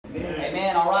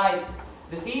all right?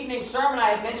 This evening's sermon I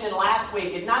had mentioned last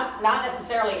week, it's not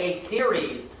necessarily a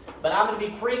series, but I'm going to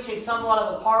be preaching somewhat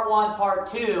of a part 1, part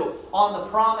 2 on the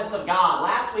promise of God.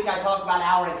 Last week I talked about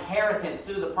our inheritance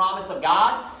through the promise of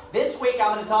God. This week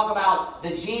I'm going to talk about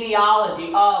the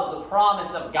genealogy of the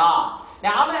promise of God.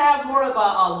 Now I'm going to have more of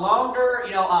a longer,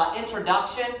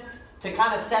 introduction to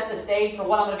kind of set the stage for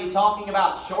what I'm going to be talking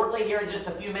about shortly here in just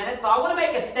a few minutes. But I want to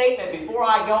make a statement before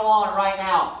I go on right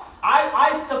now.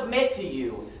 I submit to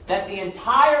you that the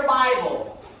entire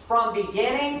Bible, from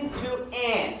beginning to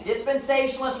end,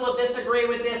 dispensationalists will disagree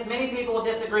with this, many people will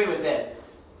disagree with this.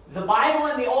 The Bible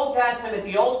and the Old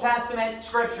Testament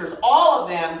scriptures, all of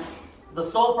them, the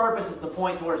sole purpose is to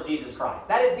point towards Jesus Christ.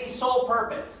 That is the sole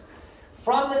purpose.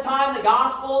 From the time the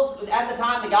Gospels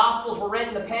were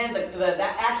written,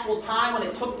 that actual time when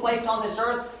it took place on this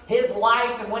earth, his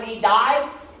life and when he died,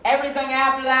 everything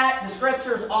after that, the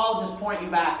scriptures all just point you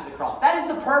back to the cross. That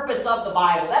is the purpose of the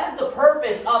Bible. That is the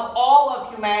purpose of all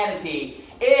of humanity,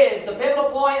 is the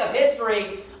pivotal point of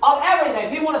history, of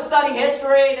everything. People want to study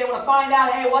history. They want to find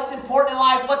out, hey, what's important in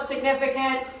life, what's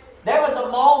significant. There was a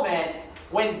moment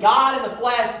when God in the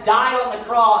flesh died on the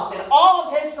cross, and all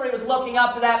of history was looking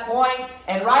up to that point,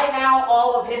 and right now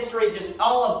all of history,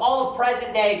 all of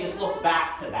present day just looks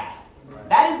back to that. Right.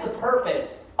 That is the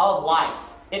purpose of life.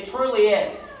 It truly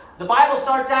is. The Bible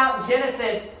starts out in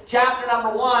Genesis chapter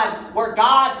number 1, where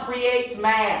God creates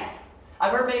man.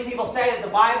 I've heard many people say that the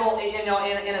Bible,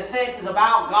 in a sense, is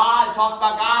about God. It talks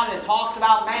about God and it talks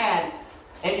about man.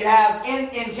 And you have,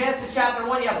 in Genesis chapter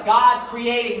 1, you have God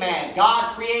creating man,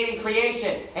 God creating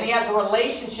creation, and he has a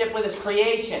relationship with his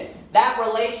creation. That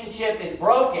relationship is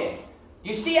broken.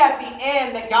 You see at the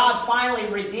end that God finally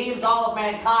redeems all of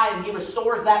mankind and he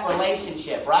restores that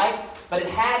relationship, right? But it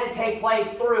had to take place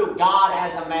through God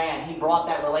as a man. He brought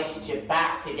that relationship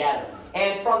back together.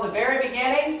 And from the very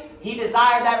beginning, he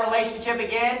desired that relationship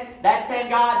again. That same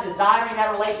God desiring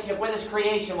that relationship with his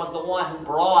creation was the one who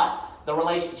brought the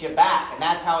relationship back. And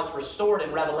that's how it's restored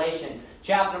in Revelation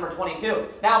chapter number 22.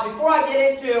 Now, before I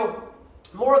get into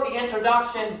more of the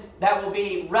introduction that will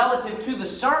be relative to the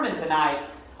sermon tonight,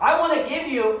 I want to give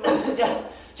you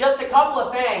just a couple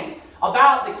of things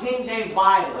about the King James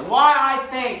Bible and why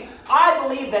I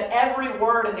believe that every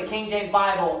word in the King James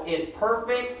Bible is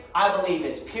perfect. I believe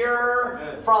it's pure.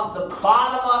 Amen. From the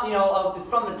bottom of,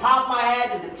 from the top of my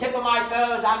head to the tip of my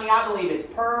toes. I believe it's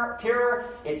pure.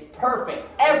 It's perfect.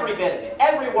 Every bit of it.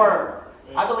 Every word.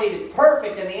 I believe it's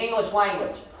perfect in the English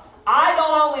language.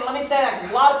 Let me say that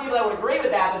because a lot of people that would agree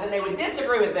with that, but then they would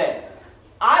disagree with this.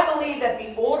 I believe that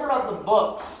the order of the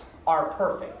books are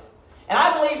perfect. And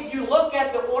I believe if you look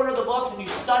at the order of the books and you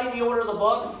study the order of the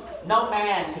books, no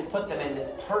man could put them in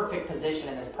this perfect position,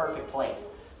 in this perfect place.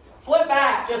 Flip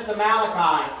back just to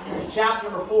Malachi, chapter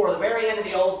number 4, the very end of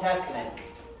the Old Testament.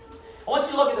 I want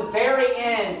you to look at the very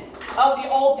end of the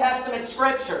Old Testament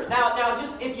scriptures. Now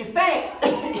just if you think,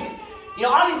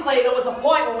 obviously there was a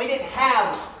point when we didn't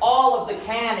have all of the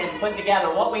canon put together,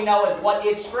 what we know as what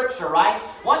is Scripture, right?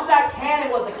 Once that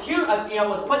canon was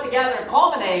was put together and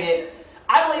culminated,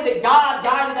 I believe that God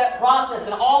guided that process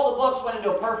and all the books went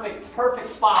into a perfect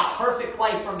spot, perfect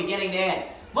place from beginning to end.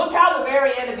 Look how the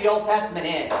very end of the Old Testament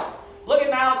ends. Look at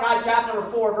Malachi chapter number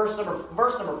 4, verse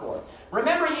number 4.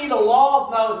 Remember ye the law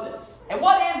of Moses. And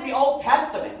what is the Old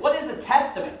Testament? What is the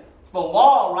Testament? It's the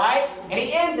law, right? And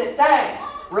he ends it saying,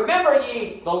 remember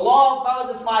ye the law of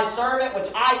Moses my servant, which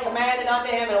I commanded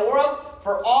unto him in Horeb,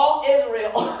 for all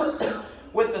Israel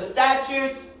with the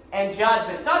statutes and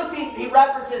judgments. Notice he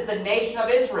references the nation of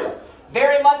Israel.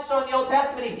 Very much so in the Old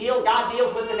Testament, God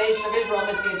deals with the nation of Israel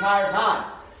almost the entire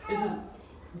time. This is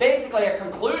basically a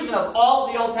conclusion of all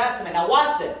of the Old Testament. Now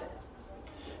watch this.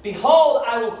 Behold,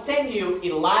 I will send you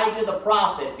Elijah the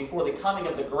prophet before the coming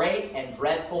of the great and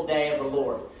dreadful day of the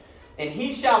Lord. And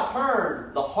he shall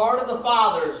turn the heart of the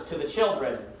fathers to the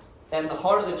children, and the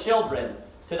heart of the children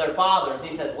to their fathers.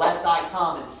 He says, lest I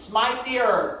come and smite the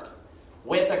earth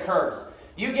with a curse.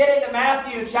 You get into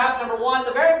Matthew chapter number 1,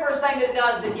 the very first thing that it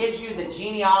does is it gives you the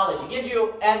genealogy. It gives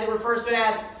you, as it refers to it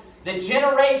as, the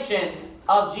generations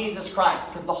of Jesus Christ.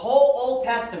 Because the whole Old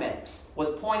Testament was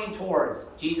pointing towards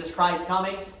Jesus Christ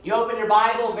coming. You open your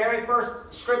Bible, very first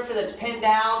scripture that's pinned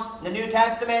down in the New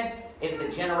Testament is the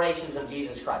generations of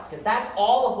Jesus Christ. Because that's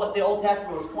all of what the Old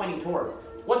Testament was pointing towards.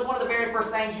 What's one of the very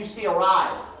first things you see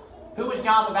arrive? Who was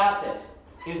John the Baptist?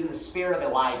 He was in the spirit of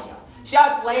Elijah. See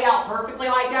how it's laid out perfectly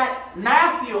like that?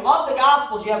 Matthew, of the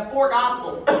Gospels, you have 4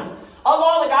 Gospels. Of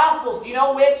all the Gospels, do you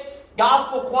know which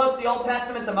Gospel quotes the Old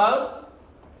Testament the most?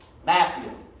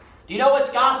 Matthew. Do you know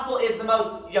which Gospel is the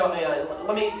most,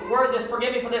 let me word this,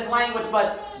 forgive me for this language,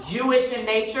 but Jewish in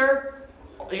nature?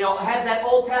 has that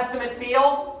Old Testament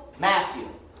feel? Matthew.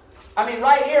 I mean,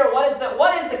 right here, what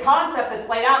is the concept that's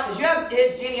laid out? Because you have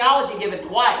his genealogy given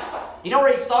twice. You know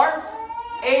where he starts?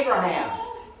 Abraham.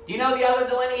 Do you know the other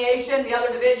delineation, the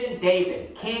other division?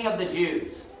 David, king of the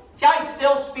Jews. See how he's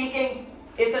still speaking?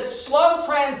 It's a slow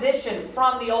transition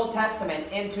from the Old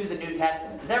Testament into the New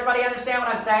Testament. Does everybody understand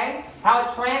what I'm saying? How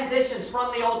it transitions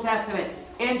from the Old Testament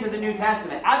into the New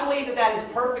Testament. I believe that is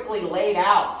perfectly laid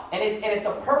out, and it's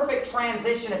a perfect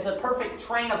transition. It's a perfect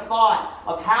train of thought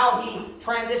of how he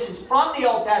transitions from the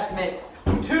Old Testament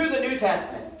to the New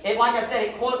Testament. Like I said,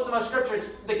 it quotes the most scripture.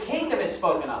 The kingdom is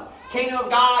spoken of. Kingdom of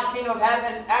God, kingdom of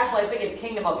heaven. Actually, I think it's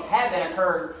kingdom of heaven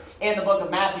occurs in the book of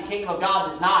Matthew. Kingdom of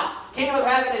God does not. Kingdom of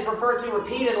heaven is referred to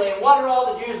repeatedly. And what are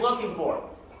all the Jews looking for?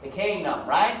 The kingdom,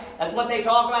 right? That's what they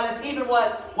talk about. That's even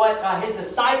what his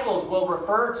disciples will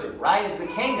refer to, right? Is the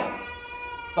kingdom.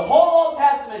 The whole Old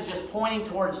Testament is just pointing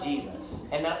towards Jesus.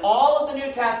 And then all of the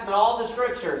New Testament, all of the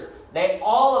scriptures,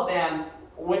 all of them,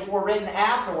 which were written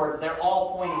afterwards, they're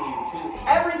all pointing you to.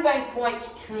 Everything points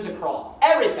to the cross.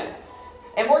 Everything.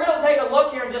 And we're going to take a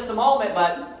look here in just a moment,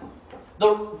 but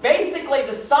basically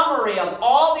the summary of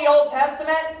all the Old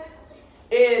Testament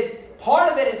is,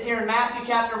 part of it is here in Matthew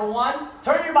chapter number 1.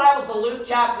 Turn your Bibles to Luke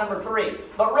chapter number 3.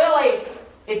 But really,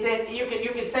 you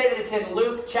can say that it's in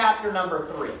Luke chapter number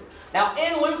 3. Now,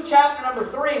 in Luke chapter number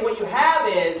 3, what you have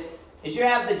is you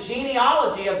have the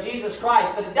genealogy of Jesus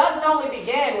Christ. But it doesn't only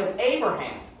begin with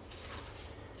Abraham.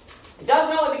 It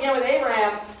doesn't only begin with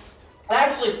Abraham.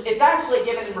 It's actually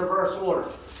given in reverse order.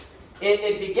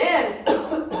 It begins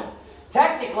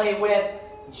technically with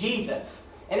Jesus.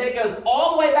 And then it goes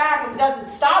all the way back, and it doesn't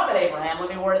stop at Abraham. Let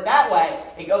me word it that way.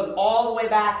 It goes all the way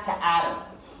back to Adam.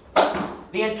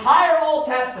 The entire Old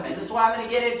Testament, this is what I'm going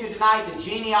to get into tonight, the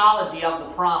genealogy of the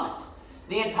promise.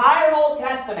 The entire Old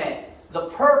Testament, the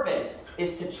purpose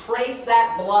is to trace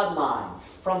that bloodline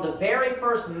from the very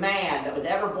first man that was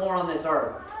ever born on this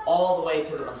earth all the way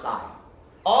to the Messiah.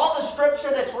 All the scripture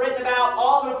that's written about,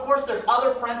 of course, there's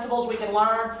other principles we can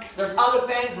learn. There's other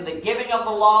things, the giving of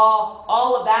the law,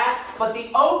 all of that. But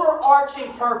the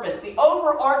overarching purpose, the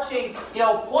overarching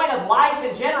point of life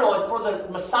in general is for the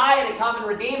Messiah to come and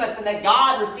redeem us, and that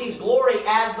God receives glory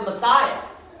as the Messiah.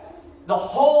 The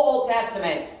whole Old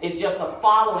Testament is just a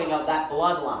following of that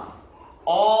bloodline.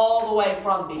 All the way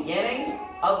from beginning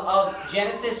of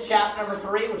Genesis chapter number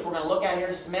 3, which we're going to look at here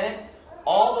in just a minute,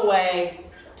 all the way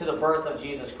to the birth of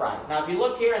Jesus Christ. Now, if you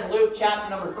look here in Luke chapter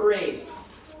number 3,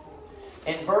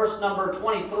 in verse number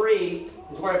 23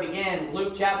 is where it begins.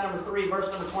 Luke chapter number 3, verse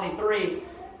number 23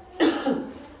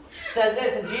 says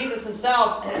this, and Jesus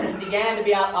himself began to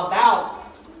be about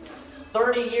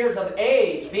 30 years of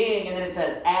age, being, and then it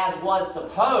says, as was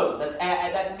supposed.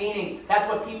 That meaning, that's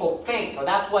what people think, or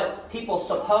that's what people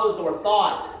supposed or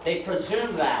thought. They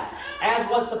presumed that. As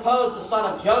was supposed, the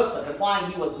son of Joseph, implying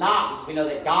he was not, because we know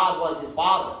that God was his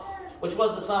father, which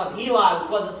was the son of Heli, which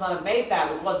was the son of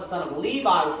Mathat, which was the son of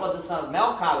Levi, which was the son of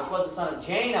Melchi, which was the son of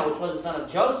Janah, which was the son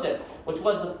of Joseph, which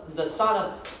was the son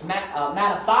of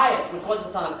Mattathias, which was the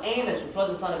son of Amos, which was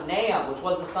the son of Nahum, which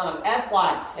was the son of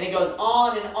Ephli, and it goes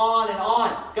on and on and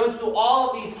on. It goes through all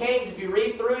of these kings. If you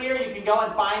read through here, you can go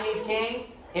and find these kings.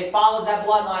 It follows that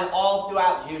bloodline all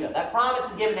throughout Judah. That promise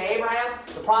is given to Abraham.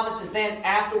 The promise is then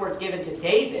afterwards given to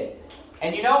David.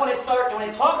 And when it's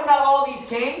talking about all these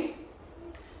kings,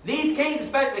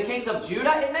 especially the kings of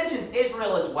Judah, it mentions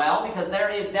Israel as well, because there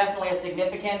is definitely a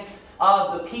significance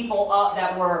of the people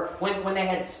that were, when they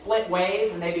had split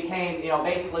ways and they became,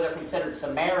 basically they're considered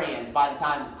Sumerians by the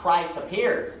time Christ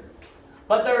appears.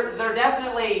 But they're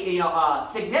definitely,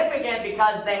 significant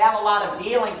because they have a lot of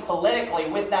dealings politically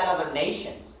with that other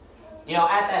nation,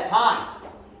 at that time.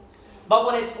 But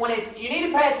when it's, you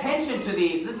need to pay attention to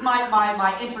these. This is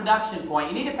my introduction point.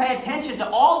 You need to pay attention to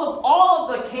all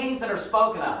of the kings that are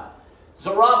spoken of.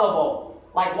 Zerubbabel.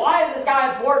 Why is this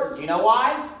guy important? Do you know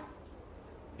why?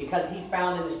 Because he's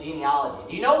found in this genealogy.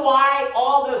 Do you know why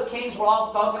all those kings were all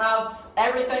spoken of?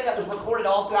 Everything that was recorded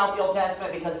all throughout the Old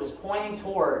Testament, because it was pointing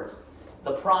towards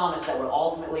the promise that would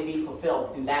ultimately be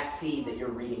fulfilled through that seed that you're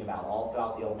reading about all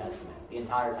throughout the Old Testament, the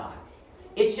entire time.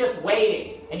 It's just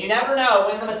waiting. And you never know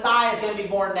when the Messiah is going to be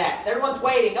born next. Everyone's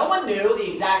waiting. No one knew the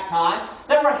exact time.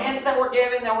 There were hints that were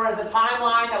given. There was a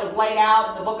timeline that was laid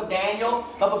out in the book of Daniel.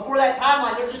 But before that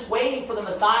timeline, they're just waiting for the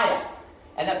Messiah.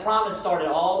 And that promise started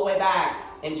all the way back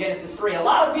in Genesis 3. A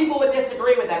lot of people would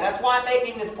disagree with that. That's why I'm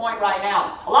making this point right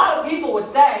now. A lot of people would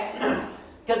say,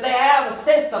 because they have a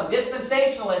system,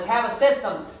 dispensationalists have a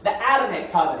system, the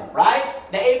Adamic covenant, right?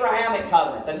 The Abrahamic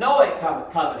covenant, the Noahic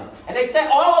covenant. And they say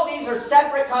all of these are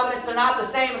separate covenants, they're not the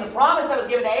same. And the promise that was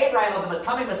given to Abraham of the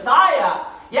coming Messiah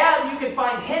Yeah, you can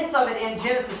find hints of it in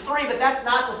Genesis 3, but that's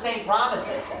not the same promise,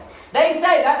 they say. They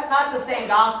say that's not the same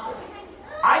gospel.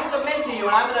 I submit to you,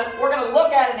 and we're going to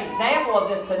look at an example of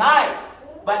this tonight.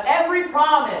 But every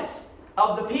promise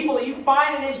of the people that you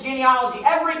find in his genealogy,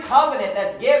 every covenant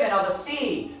that's given of a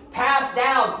seed passed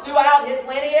down throughout his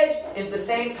lineage is the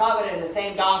same covenant and the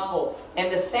same gospel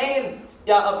and the same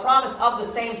a promise of the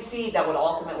same seed that would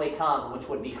ultimately come, which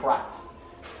would be Christ.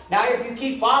 Now, if you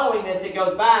keep following this, it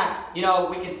goes back. We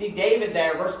can see David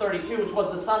there, verse 32, which was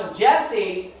the son of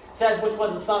Jesse, says which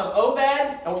was the son of Obed.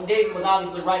 And David was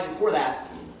obviously right before that.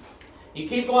 You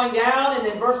keep going down, and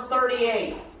then verse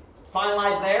 38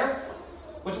 finalized there,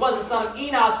 which was the son of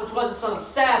Enos, which was the son of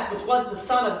Seth, which was the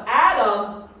son of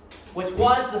Adam, which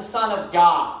was the son of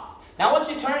God. Now, I want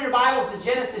you to turn your Bibles to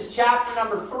Genesis chapter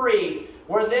number 3,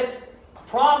 where this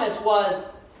promise was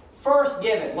first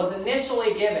given, was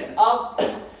initially given of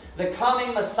the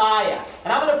coming Messiah.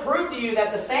 And I'm going to prove to you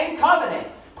that the same covenant,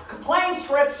 plain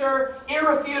scripture,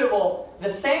 irrefutable, the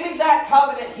same exact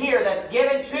covenant here that's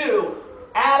given to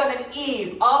Adam and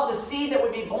Eve of the seed that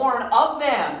would be born of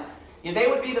them, they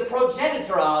would be the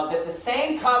progenitor of, that the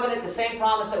same covenant, the same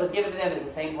promise that was given to them is the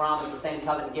same promise, the same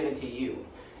covenant given to you.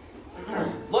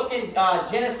 Look in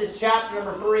Genesis chapter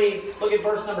number 3, look at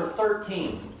verse number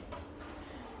 13.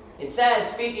 It says,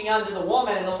 speaking unto the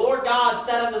woman, and the Lord God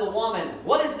said unto the woman,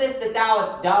 What is this that thou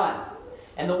hast done?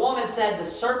 And the woman said, The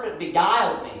serpent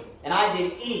beguiled me, and I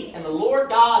did eat. And the Lord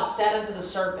God said unto the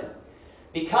serpent,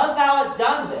 Because thou hast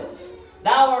done this,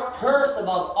 thou art cursed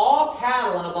above all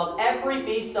cattle and above every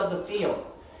beast of the field.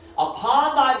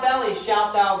 Upon thy belly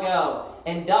shalt thou go,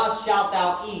 and dust shalt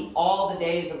thou eat all the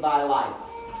days of thy life.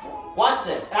 Watch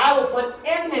this. And I will put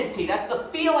enmity. That's the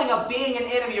feeling of being an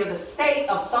enemy, or the state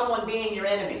of someone being your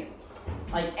enemy.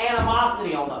 Like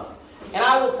animosity almost. And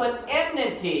I will put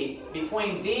enmity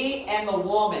between thee and the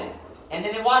woman. And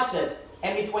then watch this.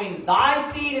 And between thy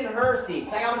seed and her seed.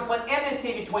 Saying I'm going to put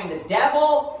enmity between the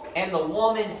devil and the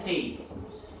woman's seed.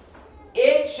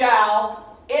 It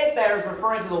there is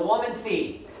referring to the woman's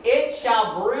seed. It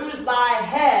shall bruise thy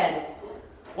head.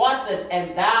 Watch this.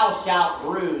 And thou shalt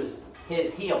bruise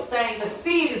his heel. Saying the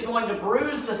seed is going to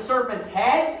bruise the serpent's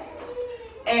head.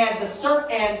 And the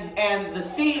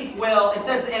seed will, it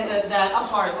says,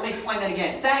 let me explain that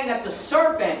again. Saying that the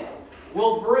serpent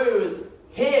will bruise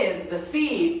the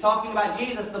seeds, talking about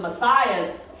Jesus, the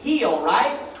Messiah's heel,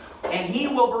 right? And he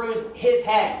will bruise his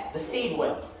head, the seed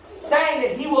will. Saying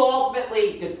that he will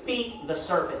ultimately defeat the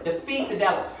serpent, defeat the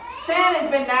devil. Sin has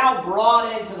been now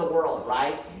brought into the world,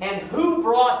 right? And who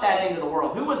brought that into the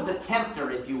world? Who was the tempter,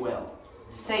 if you will?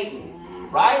 Satan,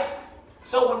 right?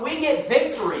 So when we get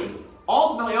victory,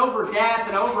 ultimately over death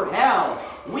and over hell,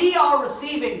 we are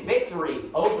receiving victory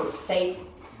over Satan.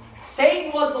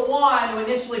 Satan was the one who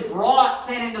initially brought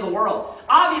sin into the world.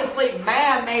 Obviously,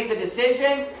 man made the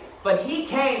decision, but he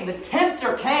came, the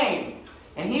tempter came,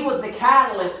 and he was the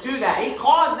catalyst to that. He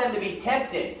caused them to be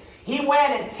tempted. He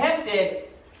went and tempted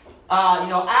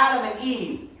Adam and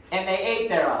Eve, and they ate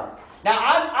thereof. Now,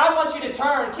 I want you to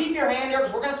turn, keep your hand here,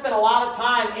 because we're going to spend a lot of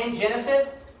time in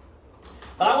Genesis.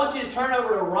 But I want you to turn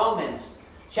over to Romans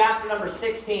chapter number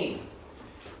 16.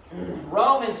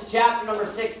 Romans chapter number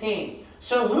 16.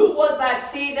 So who was that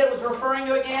seed that it was referring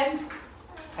to again?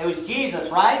 It was Jesus,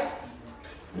 right?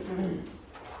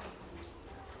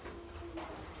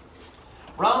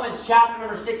 Romans chapter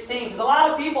number 16. Because a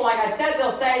lot of people, like I said,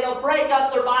 they'll break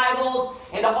up their Bibles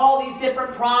into all these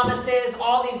different promises,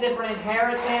 all these different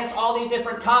inheritance, all these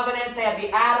different covenants. They have the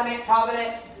Adamic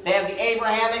covenant. They have the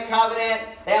Abrahamic covenant.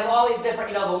 They have all these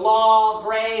different, the law,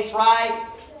 grace, right?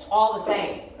 It's all the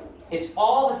same. It's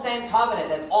all the same covenant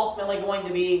that's ultimately going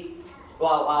to be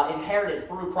inherited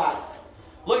through Christ.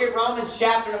 Look at Romans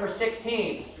chapter number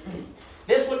 16.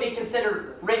 This would be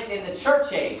considered written in the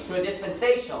church age to a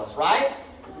dispensationalist, right?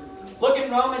 Look at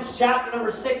Romans chapter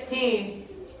number 16.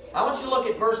 I want you to look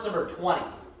at verse number 20.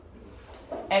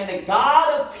 And the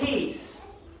God of peace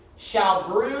shall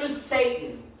bruise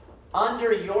Satan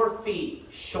under your feet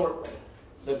shortly.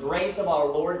 The grace of our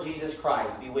Lord Jesus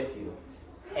Christ be with you.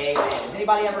 Amen. Has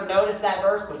anybody ever noticed that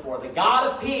verse before? The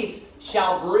God of peace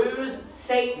shall bruise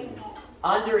Satan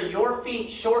under your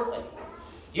feet shortly.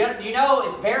 You know,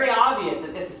 it's very obvious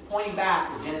that this is pointing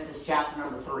back to Genesis chapter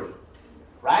number 3.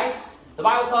 Right? The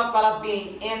Bible talks about us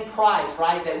being in Christ,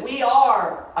 right? That we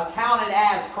are accounted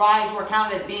as Christ. We're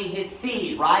counted as being his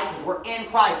seed, right? Because we're in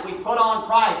Christ. We put on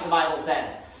Christ, the Bible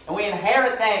says. And we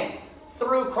inherit things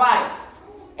through Christ.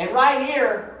 And right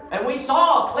here, and we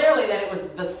saw clearly that it was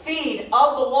the seed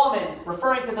of the woman,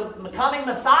 referring to the coming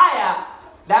Messiah,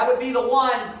 that would be the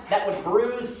one that would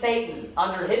bruise Satan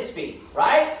under his feet,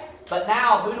 right? But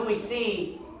now, who do we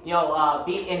see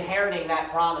be inheriting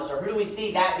that promise, or who do we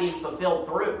see that being fulfilled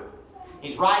through?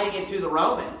 He's writing it to the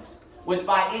Romans, which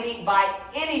by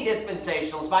any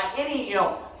dispensationalist, by any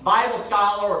Bible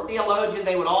scholar or theologian,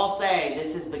 they would all say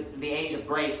this is the age of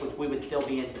grace, which we would still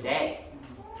be in today.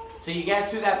 So you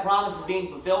guess who that promise is being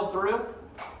fulfilled through?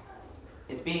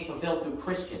 It's being fulfilled through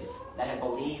Christians that have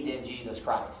believed in Jesus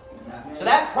Christ. Amen. So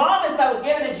that promise that was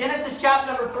given in Genesis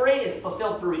chapter number 3 is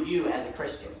fulfilled through you as a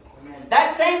Christian. Amen.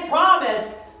 That same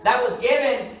promise that was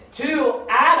given to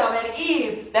Adam and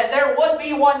Eve, that there would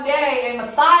be one day a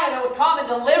Messiah that would come and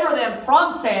deliver them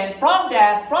from sin, from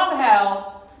death, from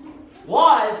hell,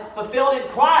 was fulfilled in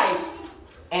Christ,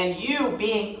 and you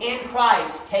being in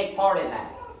Christ take part in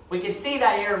that. We can see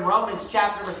that here in Romans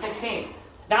chapter number 16.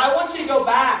 Now I want you to go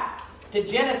back to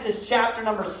Genesis chapter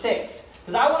number 6,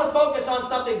 because I want to focus on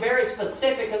something very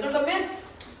specific, because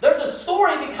there's a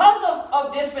story because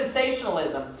of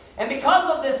dispensationalism, and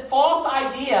because of this false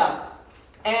idea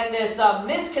and this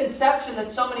misconception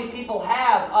that so many people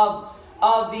have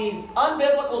of these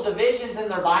unbiblical divisions in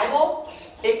their Bible.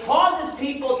 It causes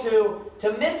people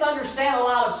to misunderstand a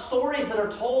lot of stories that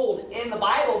are told in the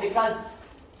Bible, because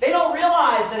they don't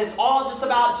realize that it's all just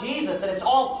about Jesus, that it's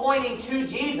all pointing to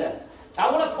Jesus. I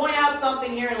want to point out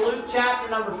something here in Luke chapter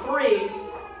number 3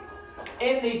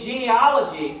 in the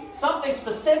genealogy, something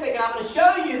specific, and I'm going to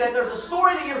show you that there's a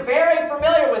story that you're very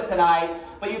familiar with tonight,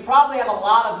 but you probably have a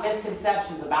lot of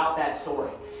misconceptions about that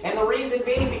story. And the reason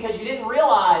being because you didn't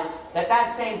realize that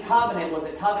that same covenant was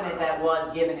a covenant that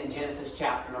was given in Genesis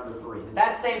chapter number 3.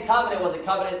 That same covenant was a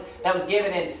covenant that was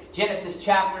given in Genesis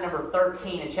chapter number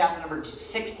 13 and chapter number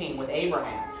 16 with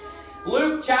Abraham.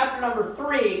 Luke chapter number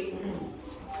 3,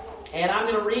 and I'm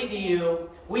going to read to you.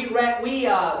 We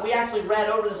actually read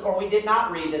over this, or we did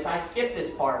not read this. I skipped this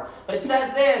part. But it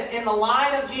says this: in the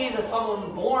line of Jesus,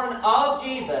 someone born of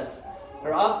Jesus,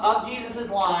 or of Jesus'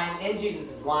 line, in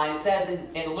Jesus' line, it says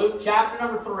in Luke chapter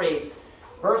number 3,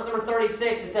 verse number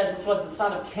 36, it says, which was the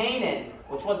son of Canaan,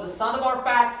 which was the son of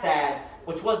Arphaxad,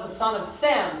 which was the son of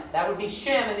Sem, that would be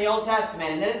Shem in the Old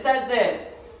Testament. And then it says this,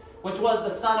 which was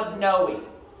the son of Noe.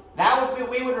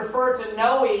 We would refer to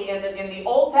Noe in the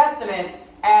Old Testament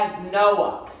as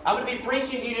Noah. I'm going to be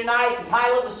preaching to you tonight. The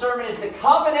title of the sermon is The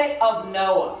Covenant of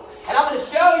Noah. And I'm going to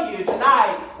show you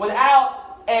tonight,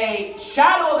 without a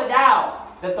shadow of a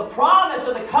doubt, that the promise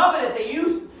of the covenant that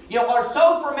you are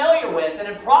so familiar with,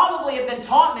 and probably have been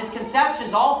taught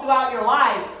misconceptions all throughout your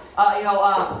life,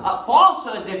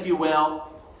 falsehoods, if you will.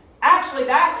 Actually,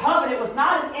 that covenant was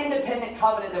not an independent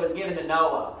covenant that was given to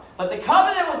Noah. But the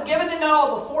covenant that was given to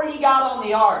Noah before he got on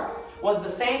the ark was the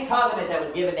same covenant that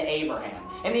was given to Abraham.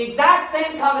 And the exact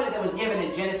same covenant that was given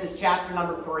in Genesis chapter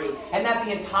number 3. And that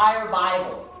the entire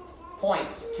Bible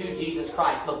points to Jesus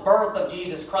Christ. The birth of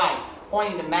Jesus Christ,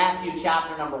 pointing to Matthew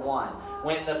chapter number 1.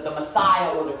 When the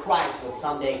Messiah or the Christ would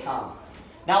someday come.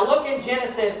 Now look in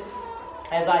Genesis,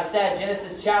 as I said,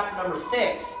 Genesis chapter number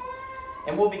 6.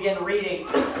 And we'll begin reading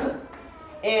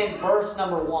in verse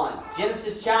number 1.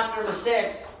 Genesis chapter number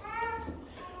 6.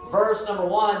 Verse number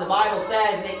 1, the Bible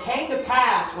says, and it came to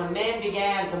pass when men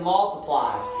began to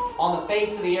multiply on the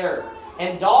face of the earth,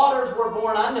 and daughters were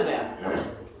born unto them,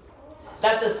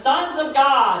 that the sons of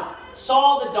God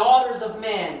saw the daughters of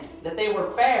men, that they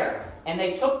were fair, and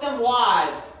they took them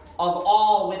wives of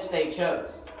all which they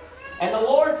chose. And the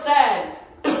Lord said,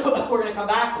 we're going to come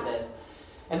back to this,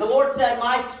 and the Lord said,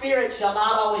 my spirit shall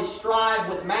not always strive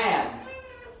with man,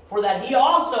 for that he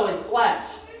also is flesh.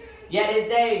 Yet his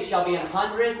days shall be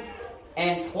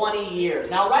 120 years.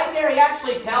 Now right there he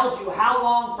actually tells you how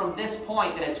long from this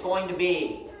point that it's going to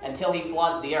be until he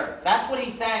floods the earth. That's what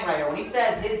he's saying right here. When he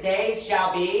says his days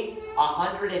shall be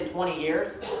 120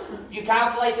 years. If you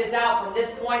calculate this out from this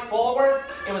point forward,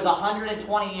 it was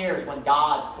 120 years when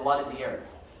God flooded the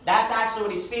earth. That's actually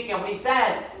what he's speaking of. When he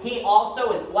says he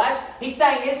also is flesh, he's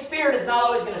saying his spirit is not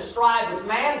always going to strive with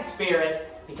man's spirit,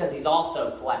 because he's also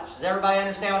flesh. Does everybody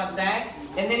understand what I'm saying?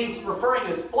 And then he's referring to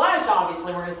his flesh,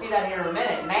 obviously. We're going to see that here in a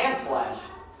minute. Man's flesh.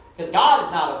 Because God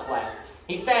is not of flesh.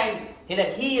 He's saying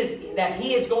that his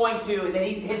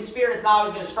spirit is not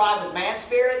always going to strive with man's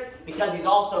spirit, because he's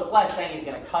also flesh, saying he's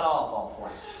going to cut off all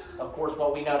flesh. Of course,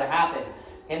 what we know to happen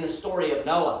in the story of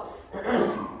Noah.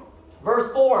 Verse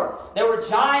 4, there were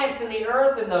giants in the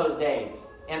earth in those days.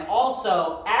 And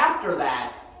also after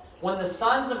that, when the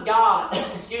sons of God,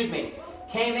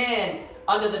 came in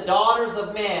unto the daughters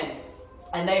of men,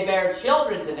 and they bare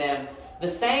children to them, the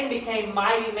same became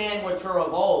mighty men which are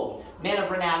of old, men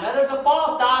of renown. Now there's a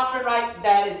false doctrine, right,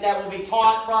 that will be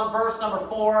taught from verse number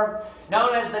 4,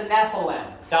 known as the Nephilim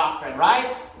doctrine,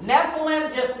 right?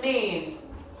 Nephilim just means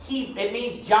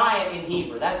giant in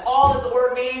Hebrew. That's all that the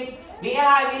word means. The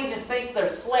NIV just thinks they're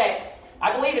slick.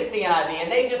 I believe it's the NIV,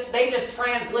 and they just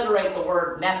transliterate the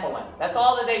word Nephilim. That's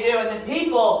all that they do. And then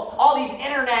people, all these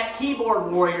internet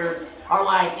keyboard warriors, are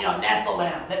like,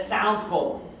 Nephilim. That sounds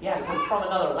cool. Yeah, it comes from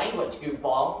another language,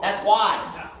 goofball. That's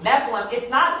why. Nephilim, it's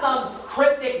not some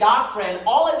cryptic doctrine.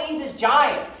 All it means is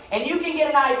giant. And you can get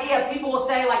an idea. People will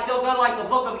say, like, they'll go to like the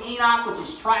book of Enoch, which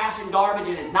is trash and garbage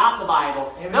and is not the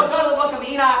Bible. Amen. They'll go to the book of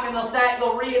Enoch and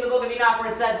they'll read in the book of Enoch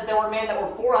where it says that there were men that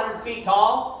were 400 feet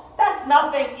tall. That's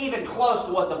nothing even close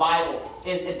to what the Bible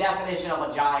is the definition of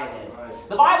a giant is. Right.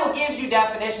 The Bible gives you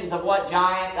definitions of what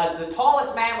giant. The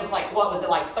tallest man was like, what was it,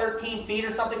 like 13 feet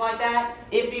or something like that?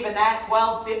 If even that,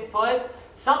 12 foot.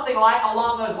 Something like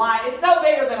along those lines. It's no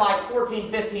bigger than like 14,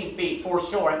 15 feet for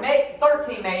sure.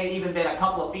 13 may have even been a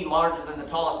couple of feet larger than the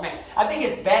tallest man. I think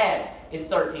his bed is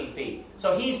 13 feet.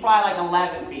 So he's probably like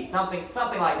 11 feet, something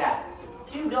like that.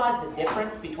 Do you realize the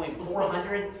difference between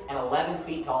 400 and 11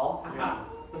 feet tall? Yeah.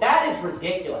 That is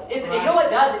ridiculous. You know what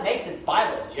it does? It makes the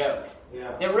Bible a joke.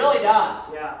 Yeah. It really does.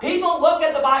 Yeah. People look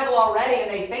at the Bible already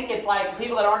and they think it's like,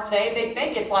 people that aren't saved, they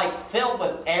think it's like filled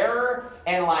with error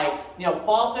and like,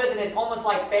 falsehood, and it's almost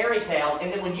like fairy tales.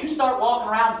 And then when you start walking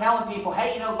around telling people,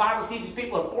 hey, the Bible teaches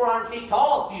people are 400 feet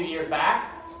tall a few years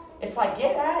back, it's like,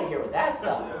 get out of here with that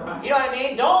stuff. Yeah. You know what I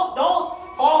mean? Don't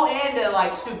fall into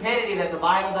like stupidity that the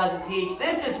Bible doesn't teach.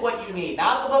 This is what you need.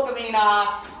 Not the book of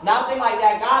Enoch, nothing like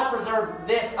that. God preserved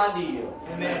this unto you.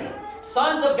 Amen.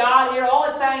 Sons of God here, all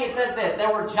it's saying, it says this.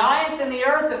 There were giants in the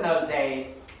earth in those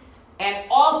days, and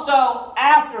also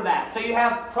after that. So you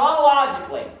have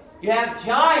chronologically, you have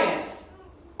giants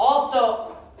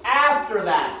also after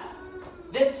that.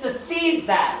 This succeeds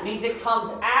that. Means it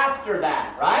comes after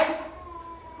that, right?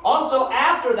 Also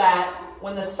after that,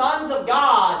 when the sons of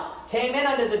God came in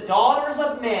unto the daughters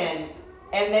of men,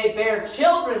 and they bare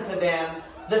children to them,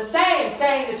 the same,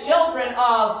 saying the children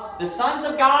of the sons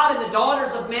of God and the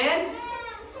daughters of men,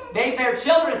 they bare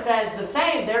children, it says, the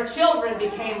same, their children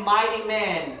became mighty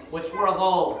men, which were of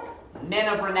old, men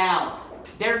of renown.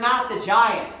 They're not the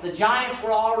giants. The giants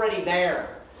were already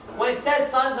there. When it says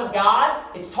sons of God,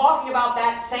 it's talking about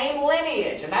that same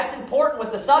lineage, and that's important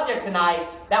with the subject tonight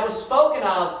that was spoken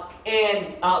of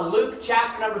in Luke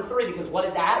chapter number 3, because what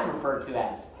is Adam referred to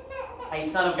as? A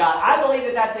son of God. I believe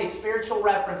that that's a spiritual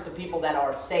reference to people that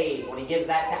are saved when he gives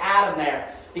that to Adam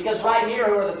there. Because right here,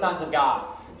 who are the sons of God?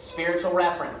 Spiritual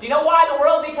reference. Do you know why the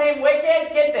world became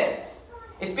wicked? Get this.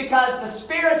 It's because the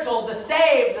spiritual, the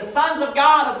saved, the sons of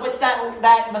God, of which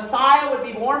that Messiah would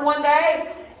be born one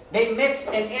day, they mixed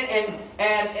and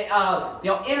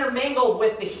intermingled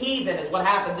with the heathen is what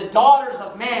happened. The daughters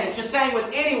of men. It's just saying with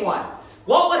anyone.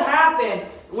 What would happen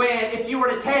if you were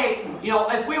to take,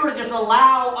 if we were to just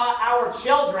allow our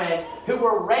children who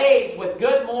were raised with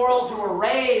good morals, who were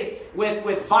raised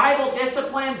with Bible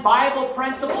discipline, Bible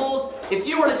principles, if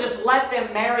you were to just let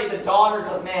them marry the daughters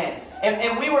of men,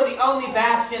 and we were the only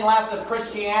bastion left of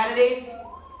Christianity,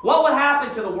 what would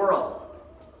happen to the world?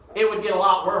 It would get a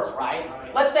lot worse, right?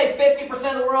 Let's say 50%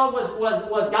 of the world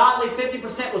was godly,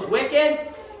 50% was wicked,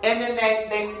 and then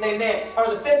they mix. Are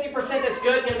the 50% that's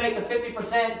good going to make the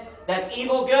 50% that's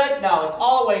evil good? No, it's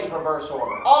always reverse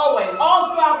order. Always.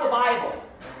 All throughout the Bible.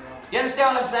 You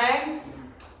understand what I'm saying?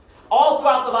 All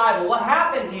throughout the Bible. What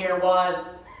happened here was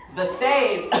the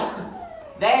saved,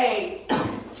 they,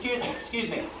 excuse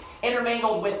me,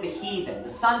 intermingled with the heathen. The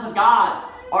sons of God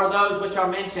are those which are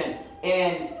mentioned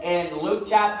in Luke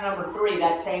chapter number 3,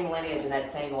 that same lineage and that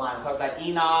same line. We're talking about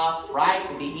Enos, right? It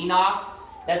would be Enoch.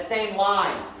 That same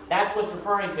line. That's what's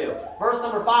referring to. Verse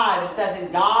number 5, it says,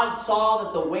 And God saw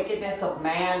that the wickedness of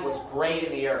man was great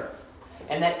in the earth,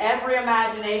 and that every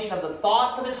imagination of the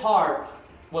thoughts of his heart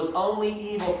was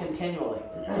only evil continually.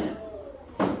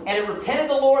 And it repented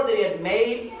the Lord that he had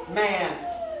made man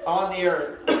on the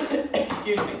earth.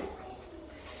 Excuse me.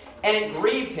 And it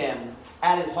grieved him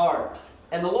at his heart.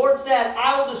 And the Lord said,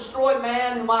 I will destroy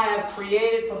man whom I have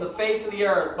created from the face of the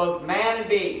earth, both man and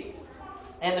beast,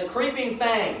 and the creeping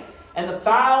thing, and the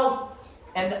fowls,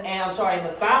 and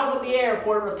the fowls of the air,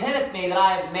 for it repenteth me that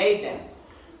I have made them.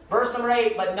 Verse number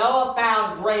 8, But Noah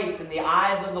found grace in the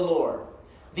eyes of the Lord.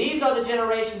 These are the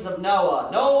generations of Noah.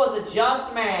 Noah was a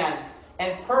just man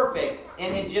and perfect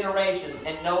in his generations,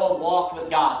 and Noah walked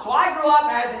with God. So I grew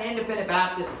up as an independent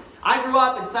Baptist. I grew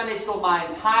up in Sunday school my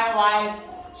entire life.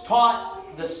 I was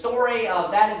taught the story of,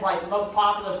 that is like the most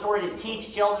popular story to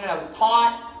teach children. I was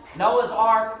taught Noah's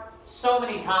Ark so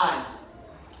many times.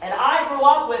 And I grew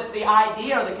up with the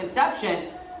idea or the conception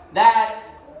that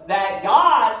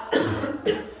God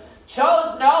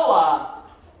chose Noah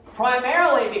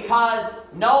primarily because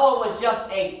Noah was just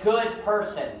a good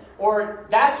person. or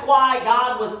that's why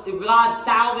God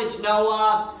salvaged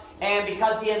Noah, and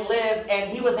because he had lived, and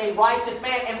he was a righteous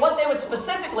man. And what they would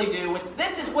specifically do, which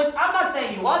I'm not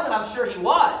saying he wasn't, I'm sure he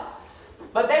was.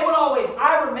 But they would always,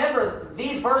 I remember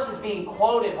these verses being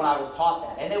quoted when I was taught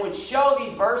that. And they would show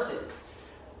these verses.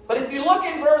 But if you look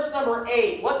in verse number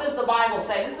 8, what does the Bible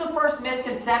say? This is the first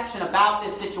misconception about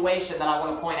this situation that I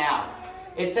want to point out.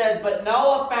 It says, but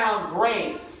Noah found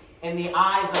grace in the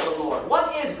eyes of the Lord.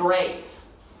 What is grace?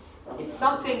 It's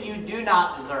something you do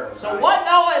not deserve. So what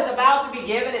Noah is about to be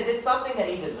given, is it something that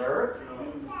he deserved?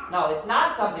 No, it's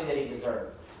not something that he deserved.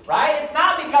 Right? It's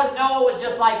not because Noah was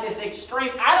just like this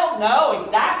extreme. I don't know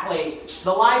exactly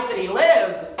the life that he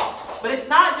lived, but it's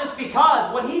not just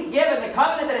because when he's given, the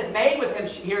covenant that is made with him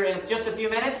here in just a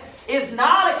few minutes is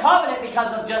not a covenant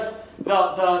because of just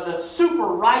the super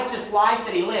righteous life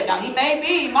that he lived. Now, he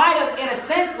might have, in a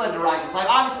sense, lived a righteous life.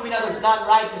 Obviously, we know there's none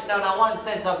righteous, no, not one, in the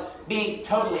sense of being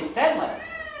totally sinless.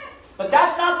 But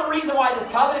that's not the reason why this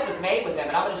covenant was made with him.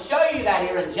 And I'm going to show you that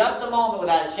here in just a moment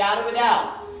without a shadow of a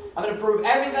doubt. I'm going to prove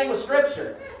everything with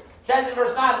Scripture. It says in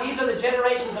verse 9, these are the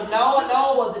generations of Noah.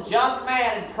 Noah was a just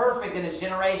man and perfect in his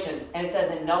generations. And it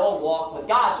says, and Noah walked with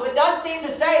God. So it does seem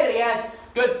to say that he has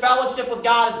good fellowship with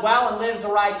God as well and lives a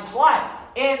righteous life.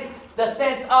 In the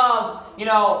sense of,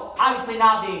 obviously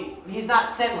he's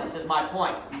not sinless is my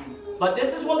point. But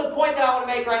this is the point that I want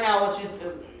to make right now. I want you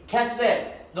to catch this.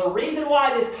 The reason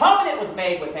why this covenant was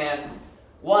made with him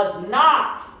was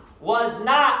not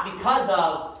because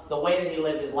of the way that he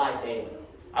lived his life daily.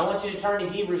 I want you to turn to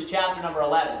Hebrews chapter number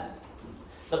 11.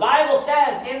 The Bible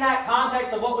says, in that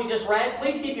context of what we just read,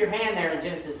 please keep your hand there in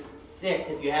Genesis 6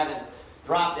 if you haven't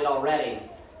dropped it already.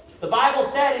 The Bible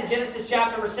said in Genesis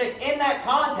chapter number 6, in that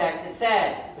context, it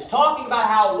was talking about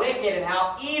how wicked and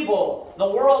how evil the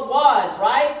world was,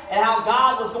 right? And how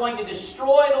God was going to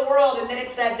destroy the world. And then it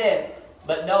said this,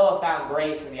 but Noah found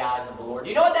grace in the eyes of the Lord. Do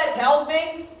you know what that tells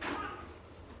me?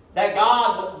 That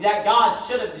God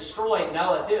should have destroyed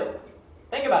Noah too.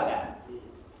 Think about that.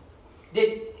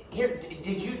 Do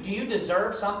you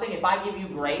deserve something if I give you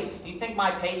grace? Do you think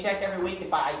my paycheck every week,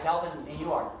 if I tell them,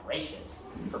 you are gracious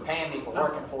for paying me for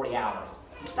working 40 hours?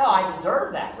 No, I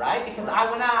deserve that, right? Because I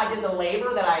went out, I did the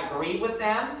labor that I agreed with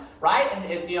them, right? And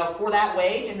for that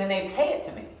wage, and then they pay it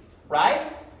to me,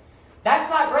 right? That's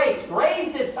not grace.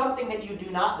 Grace is something that you do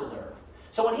not deserve.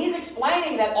 So when he's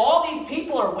explaining that all these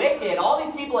people are wicked, all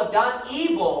these people have done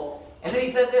evil, and then he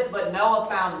says this, but Noah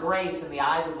found grace in the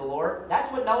eyes of the Lord.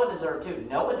 That's what Noah deserved too.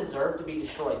 Noah deserved to be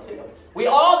destroyed too. We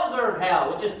all deserve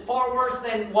hell, which is far worse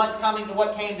than what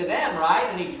came to them, right?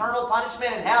 An eternal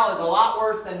punishment in hell is a lot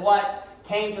worse than what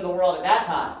came to the world at that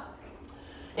time.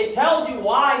 It tells you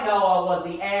why Noah was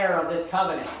the heir of this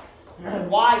covenant.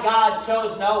 Why God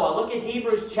chose Noah. Look at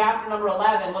Hebrews chapter number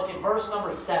 11. Look at verse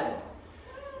number 7.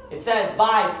 It says,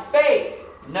 by faith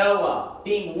Noah,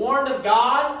 being warned of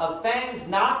God of things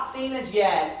not seen as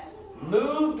yet,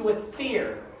 moved with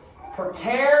fear,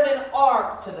 prepared an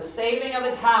ark to the saving of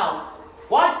his house.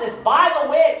 Watch this. By the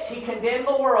which he condemned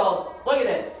the world. Look at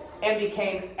this. And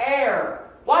became heir.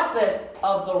 Watch this.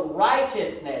 Of the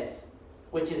righteousness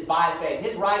which is by faith.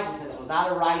 His righteousness was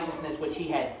not a righteousness which he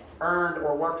had earned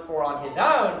or worked for on his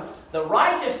own. The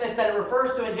righteousness that it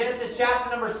refers to in Genesis chapter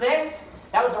number 6,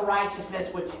 that was a righteousness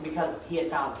because he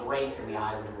had found grace in the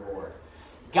eyes of the Lord.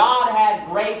 God had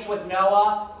grace with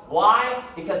Noah. Why?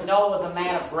 Because Noah was a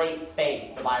man of great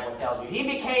faith, the Bible tells you. He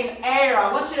became heir.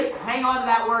 I want you to hang on to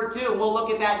that word too. We'll look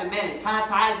at that in a minute. It kind of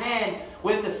ties in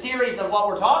with the series of what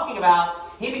we're talking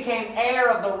about. He became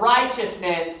heir of the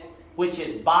righteousness which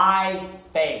is by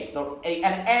faith.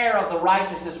 An heir of the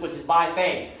righteousness which is by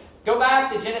faith. Go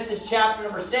back to Genesis chapter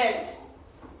number 6.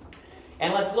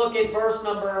 And let's look at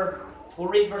we'll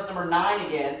read verse number 9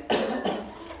 again.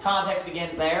 Context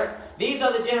begins there. These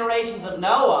are the generations of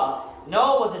Noah.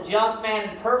 Noah was a just man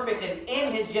and perfect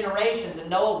in his generations, and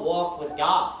Noah walked with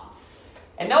God.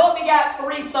 And Noah begat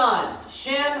 3 sons,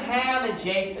 Shem, Ham, and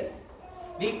Japheth.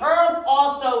 The earth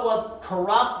also was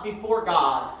corrupt before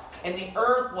God, and the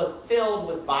earth was filled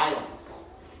with violence.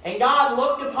 And God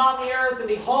looked upon the earth, and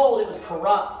behold, it was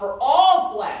corrupt, for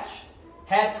all flesh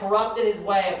had corrupted his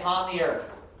way upon the earth.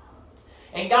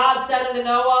 And God said unto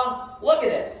Noah, look at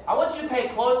this. I want you to pay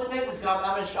close attention.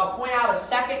 I'll point out a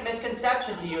second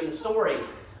misconception to you in the story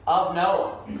of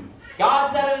Noah. God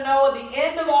said unto Noah, the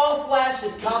end of all flesh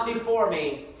is come before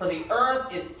me, for the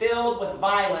earth is filled with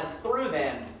violence through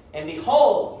them. And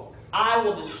behold, I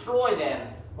will destroy them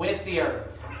with the earth.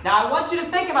 Now I want you to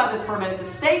think about this for a minute. The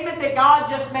statement that God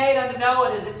just made unto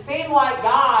Noah, does it seem like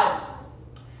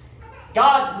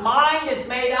God's mind is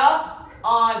made up?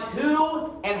 on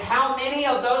who and how many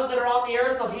of those that are on the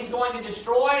earth of he's going to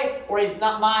destroy, or his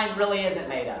mind really isn't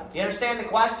made up? Do you understand the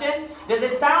question? Does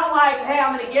it sound like, hey,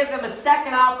 I'm going to give them a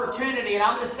second opportunity and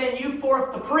I'm going to send you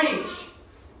forth to preach,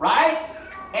 right?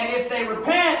 And if they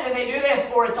repent, then they do this,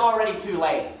 or it's already too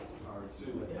late.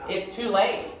 It's too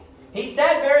late. He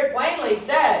said very plainly, he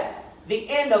said, the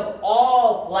end of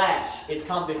all flesh is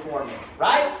come before me,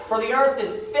 right? For the earth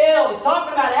is filled. He's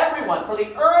talking about everyone. For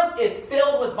the earth is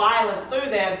filled with violence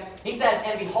through them. He says,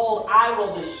 and behold, I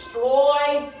will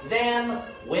destroy them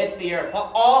with the earth.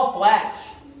 All flesh.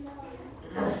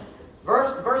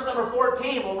 Verse number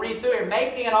 14, we'll read through here.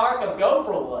 Make thee an ark of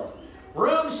gopher wood.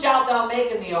 Rooms shalt thou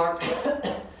make in the ark,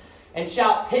 and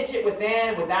shalt pitch it within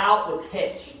and without with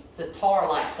pitch. It's a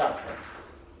tar-like substance.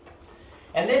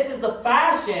 And this is the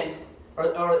fashion,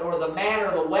 or the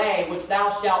manner, the way, which thou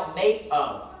shalt make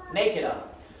it of.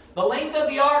 The length of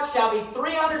the ark shall be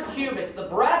 300 cubits, the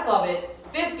breadth of it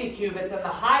 50 cubits, and the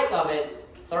height of it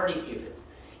 30 cubits.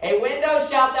 A window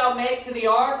shalt thou make to the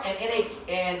ark, and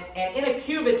in a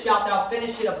cubit shalt thou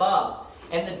finish it above.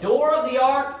 And the door of the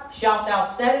ark shalt thou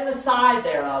set in the side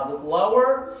thereof, with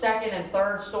lower, second, and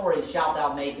third stories shalt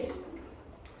thou make it.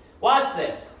 Watch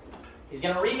this. He's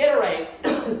going to reiterate.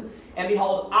 And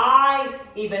behold, I,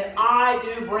 even I,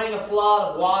 do bring a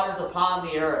flood of waters upon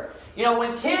the earth. You know,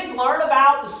 when kids learn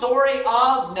about the story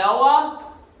of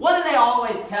Noah, what do they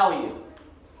always tell you?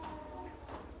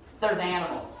 There's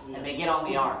animals, and they get on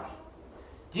the ark.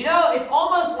 Do you know, it's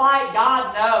almost like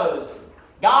God knows.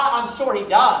 God, I'm sure he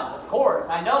does, of course.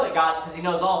 I know that God, because he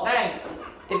knows all things.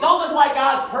 It's almost like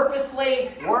God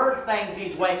purposely words things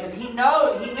these ways, because he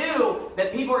knew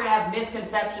that people are going to have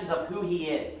misconceptions of who he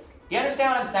is. You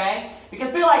understand what I'm saying? Because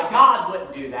people like God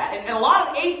wouldn't do that. And a lot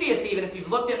of atheists, even if you've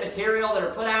looked at material that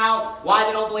are put out, why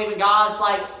they don't believe in God, it's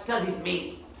like, because he's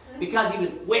mean. Because he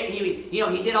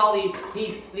did all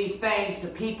these things to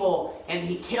people, and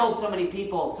he killed so many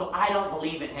people, so I don't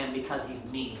believe in him because he's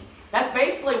mean. That's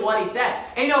basically what he said.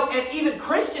 And and even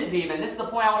Christians, this is the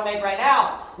point I want to make right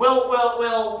now,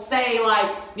 will say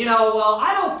well,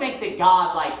 I don't think that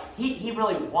God, he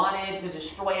really wanted to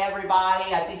destroy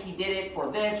everybody. I think he did it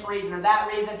for this reason or that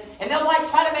reason. And they'll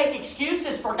try to make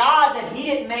excuses for God that he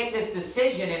didn't make this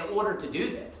decision in order to do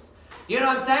this. You know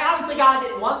what I'm saying? Obviously, God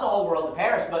didn't want the whole world to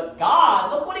perish, but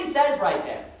God, look what he says right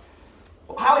there.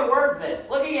 How he words this.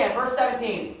 Look again, verse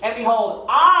 17. And behold,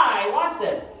 I, watch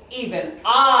this, even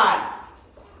I.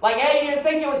 Hey, you didn't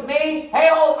think it was me? Hey,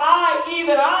 oh, I,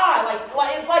 even I.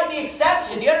 It's like the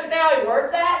exception. Do you understand how he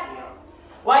words that?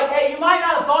 Hey, you might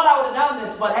not have thought I would have done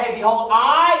this, but hey, behold,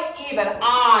 I, even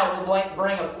I, will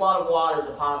bring a flood of waters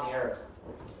upon the earth.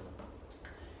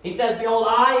 He says, behold,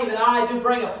 I, even I, do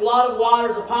bring a flood of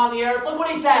waters upon the earth. Look what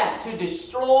he says, to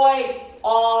destroy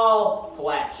all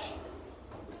flesh.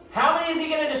 How many is he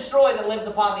going to destroy that lives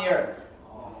upon the earth?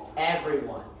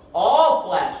 Everyone. All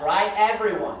flesh, right?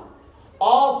 Everyone.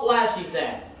 All flesh, he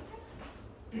said.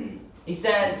 He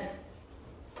says,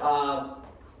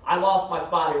 I lost my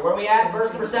spot here. Where are we at?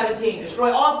 Verse number 17.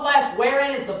 Destroy all flesh,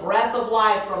 wherein is the breath of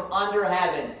life from under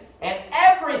heaven. And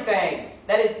everything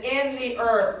that is in the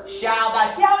earth shall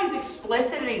die. See how he's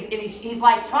explicit and he's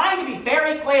trying to be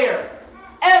very clear.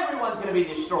 Everyone's going to be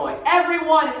destroyed.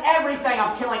 Everyone and everything.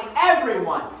 I'm killing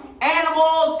everyone.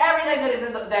 Animals, everything that is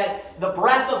in that the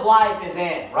breath of life is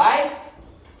in. Right?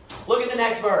 Look at the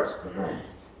next verse.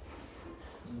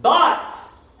 But,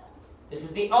 this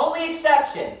is the only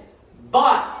exception,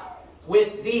 but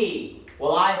with thee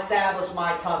will I establish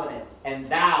my covenant, and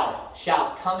thou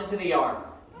shalt come into the ark,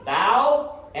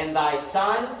 thou and thy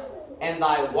sons, and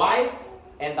thy wife,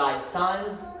 and thy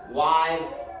sons' wives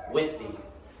with thee.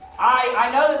 I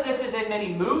know that this is in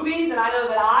many movies, and I know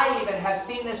that I even have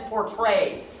seen this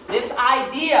portrayed. This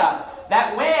idea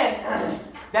that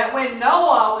when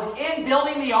Noah was in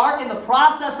building the ark, in the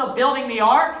process of building the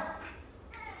ark,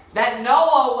 that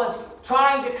Noah was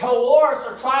trying to coerce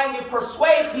or trying to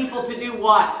persuade people to do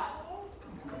what?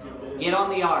 Get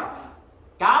on the ark.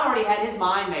 God already had his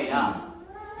mind made up.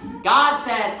 God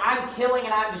said, I'm killing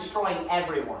and I'm destroying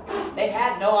everyone. They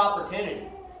had no opportunity.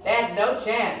 They had no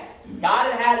chance.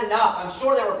 God had enough. I'm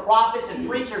sure there were prophets and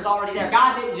preachers already there.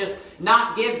 God didn't just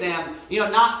not give them,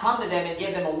 not come to them and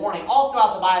give them a warning. All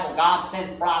throughout the Bible, God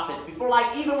sends prophets. Before,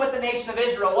 even with the nation of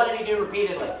Israel, what did he do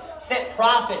repeatedly? Sent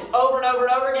prophets over and over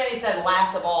and over again. He said,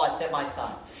 last of all, I sent my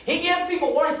son. He gives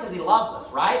people warnings because he loves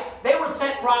us, right? They were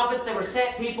sent prophets, they were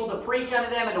sent people to preach unto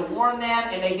them and to warn them,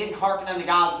 and they didn't hearken unto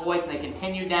God's voice, and they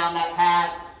continued down that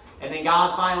path. And then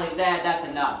God finally said, that's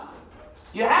enough.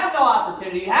 You have no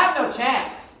opportunity, you have no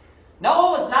chance.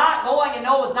 Noah was not going and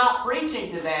Noah was not preaching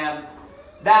to them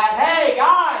that, hey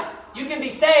guys, you can be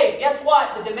saved. Guess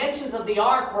what? The dimensions of the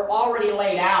ark were already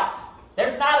laid out.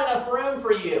 There's not enough room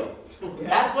for you.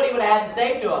 That's what he would have had to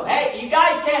say to them. Hey, you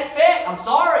guys can't fit. I'm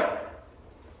sorry.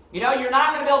 You're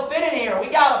not going to be able to fit in here. We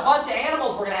got a bunch of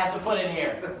animals we're going to have to put in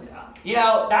here.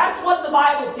 That's what the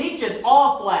Bible teaches,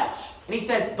 all flesh. And he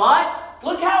says, but,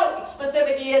 look how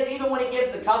specific he is even when he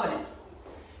gives the covenant.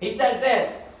 He says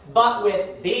this, but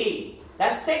with thee.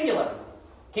 That's singular.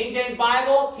 King James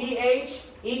Bible,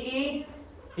 Thee.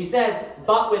 He says,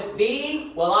 but with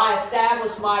thee will I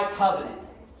establish my covenant.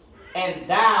 And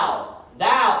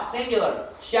thou, singular,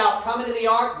 shalt come into the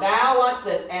ark, thou, watch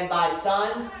this, and thy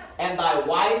sons, and thy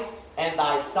wife, and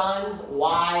thy sons'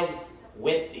 wives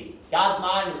with thee. God's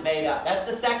mind is made up. That's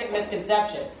the second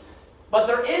misconception. But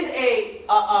there is a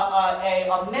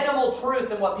minimal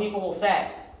truth in what people will say.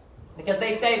 Because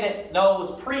they say that Noah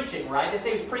was preaching, right? They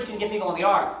say he was preaching to get people in the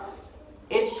ark.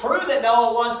 It's true that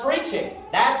Noah was preaching.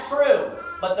 That's true.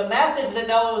 But the message that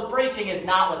Noah was preaching is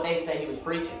not what they say he was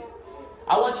preaching.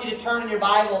 I want you to turn in your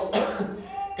Bibles,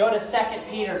 go to 2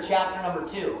 Peter chapter number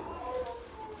 2.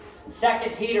 2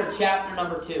 Peter chapter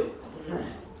number 2.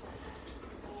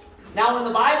 Now when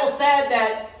the Bible said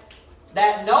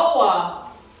that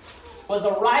Noah was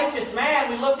a righteous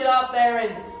man, we looked it up there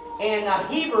in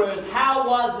Hebrews. How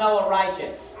was Noah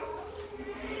righteous?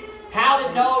 How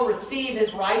did Noah receive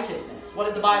his righteousness? What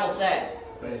did the Bible say?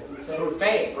 Faith. Through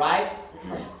faith, right?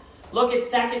 Look at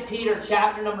 2 Peter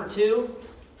chapter number 2.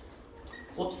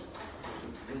 Whoops.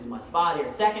 I'm losing my spot here.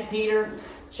 2 Peter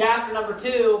chapter number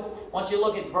 2. I want you to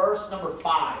look at verse number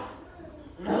 5.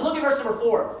 Look at verse number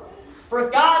 4. For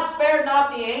if God spared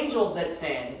not the angels that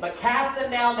sinned, but cast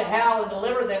them down to hell and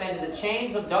delivered them into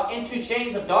chains of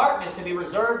darkness to be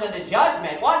reserved unto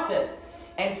judgment. Watch this.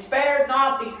 And spared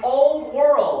not the old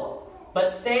world,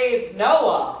 but saved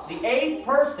Noah, the 8th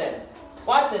person.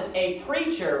 Watch this. A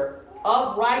preacher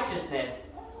of righteousness,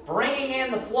 bringing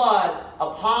in the flood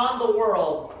upon the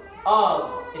world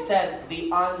of, it says,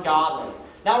 the ungodly.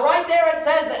 Now right there it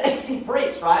says that he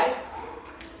preached, right?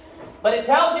 But it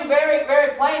tells you very,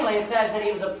 very plainly, it says that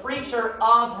he was a preacher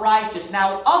of righteousness.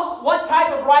 Now, what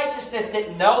type of righteousness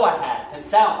did Noah have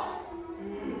himself?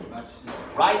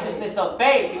 Righteousness of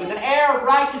faith. He was an heir of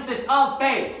righteousness of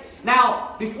faith.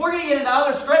 Now, before we're going to get into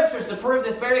other scriptures to prove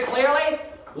this very clearly,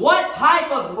 what type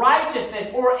of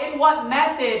righteousness or in what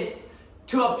method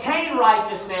to obtain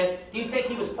righteousness do you think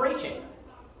he was preaching?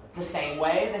 The same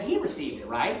way that he received it,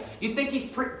 right? You think he's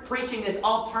preaching this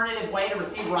alternative way to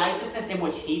receive righteousness in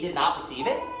which he did not receive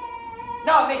it?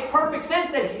 No, it makes perfect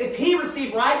sense that if he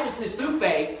received righteousness through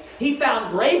faith, he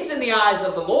found grace in the eyes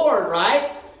of the Lord,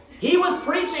 right? He was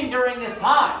preaching during this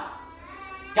time.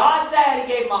 God said he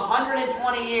gave him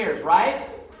 120 years, right?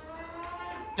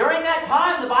 During that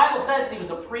time, the Bible says that he was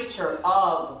a preacher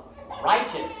of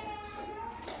righteousness.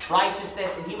 Righteousness,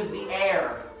 and he was the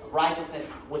heir of righteousness,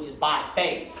 which is by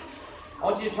faith. I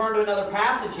want you to turn to another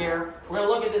passage here. We're going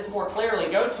to look at this more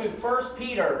clearly. Go to 1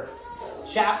 Peter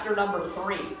chapter number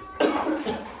 3.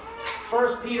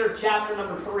 1 Peter chapter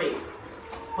number 3.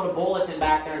 Put a bulletin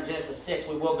back there in Genesis 6.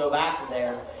 We will go back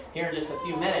there here in just a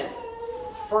few minutes.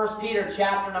 1 Peter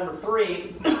chapter number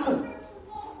 3.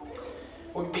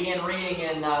 We'll begin reading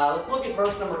in, let's look at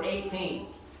verse number 18.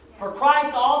 For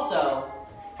Christ also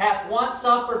hath once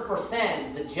suffered for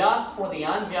sins, the just for the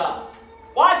unjust.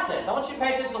 Watch this. I want you to pay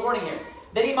attention to the wording here.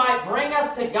 That he might bring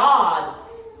us to God,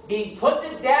 being put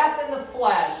to death in the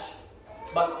flesh,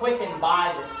 but quickened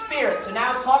by the Spirit. So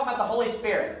now it's talking about the Holy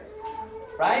Spirit.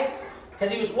 Right?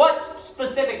 Because he was, what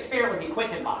specific Spirit was he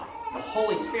quickened by? The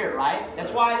Holy Spirit, right?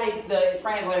 That's why the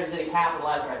translators did a capital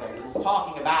S right there. It's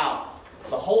talking about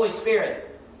the Holy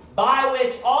Spirit. By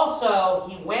which also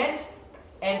he went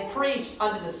and preached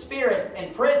unto the spirits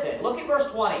in prison. Look at verse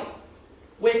 20.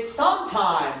 Which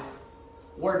sometime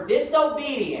were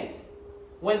disobedient,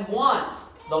 when once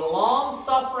the long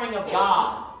suffering of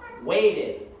God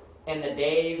waited in the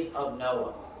days of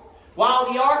Noah,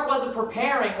 while the ark was a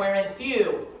preparing, wherein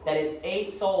few, that is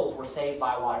 8 souls, were saved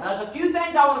by water. Now there's a few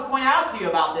things I want to point out to you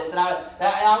about this that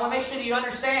I want to make sure that you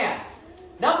understand.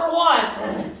 Number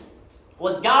one,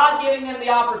 was God giving them the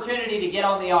opportunity to get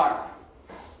on the ark?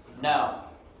 No.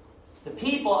 The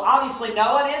people, obviously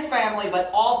Noah and his family, but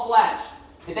all flesh.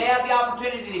 Did they have the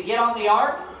opportunity to get on the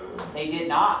ark? They did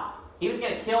not. He was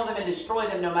going to kill them and destroy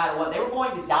them no matter what. They were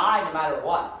going to die no matter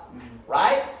what.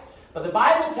 Right? But the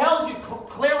Bible tells you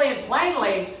clearly and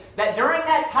plainly that during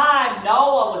that time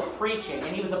Noah was preaching,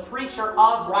 and he was a preacher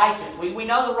of righteousness. We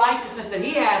know the righteousness that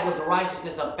he had was the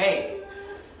righteousness of faith.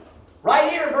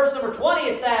 Right here in verse number 20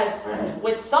 it says,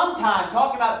 which sometime,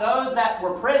 talking about those that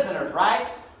were prisoners, right,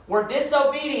 were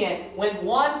disobedient, when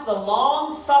once the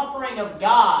long suffering of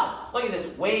God Look at this,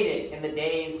 waited in the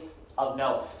days of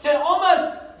Noah. So it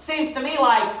almost seems to me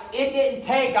like it didn't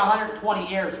take 120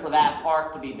 years for that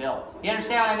ark to be built. You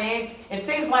understand what I mean? It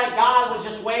seems like God was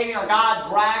just waiting, or God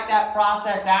dragged that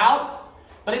process out.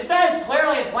 But it says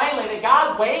clearly and plainly that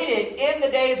God waited in the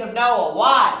days of Noah.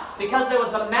 Why? Because there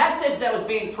was a message that was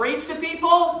being preached to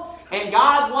people, and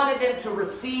God wanted them to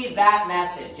receive that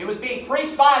message. It was being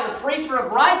preached by the preacher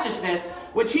of righteousness,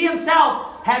 which he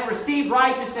himself had received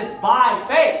righteousness by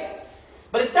faith.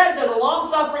 But it says that the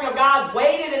long-suffering of God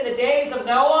waited in the days of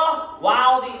Noah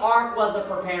while the ark was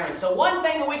preparing. So one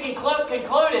thing that we can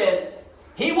conclude is,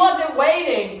 he wasn't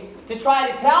waiting to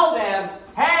try to tell them,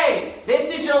 hey, this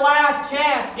is your last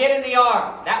chance, get in the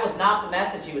ark. That was not the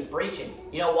message he was preaching.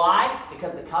 You know why?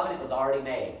 Because the covenant was already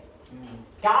made.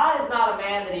 God is not a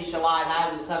man that he shall lie,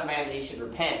 neither is the Son of Man that he should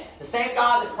repent. The same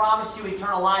God that promised you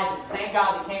eternal life is the same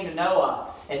God that came to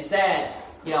Noah and said,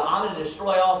 I'm going to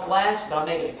destroy all flesh, but I'm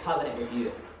making a covenant with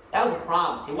you. That was a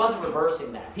promise. He wasn't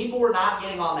reversing that. People were not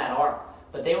getting on that ark,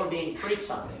 but they were being preached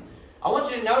something. I want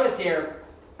you to notice here,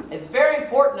 it's very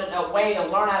important in a way to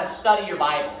learn how to study your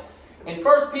Bible. In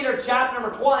 1 Peter chapter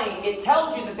number 20, it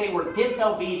tells you that they were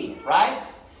disobedient, right?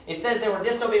 It says they were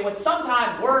disobedient, which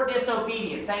sometimes were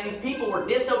disobedient, saying these people were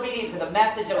disobedient to the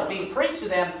message that was being preached to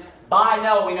them by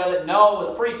Noah. We know that Noah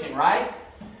was preaching, right?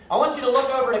 I want you to look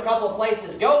over at a couple of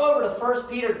places. Go over to 1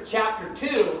 Peter chapter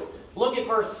 2, look at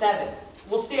verse 7.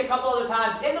 We'll see a couple other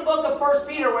times in the book of 1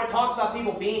 Peter where it talks about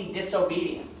people being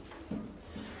disobedient.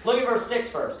 Look at verse 6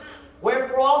 first.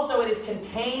 Wherefore also it is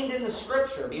contained in the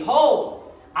Scripture,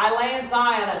 Behold, I lay in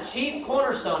Zion a chief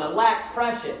cornerstone, elect,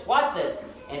 precious. Watch this.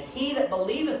 And he that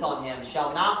believeth on him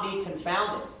shall not be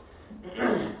confounded.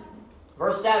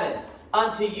 Verse 7.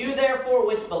 Unto you therefore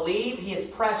which believe he is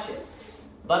precious,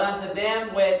 but unto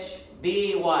them which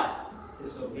be what?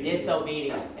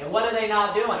 Disobedient. And what are they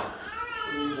not doing?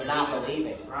 They're not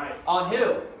believing. Right. On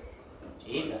who?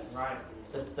 Jesus. Right.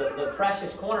 The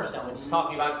precious cornerstone, which is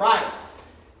talking about Christ.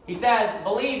 He says,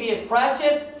 believe he is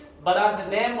precious, but unto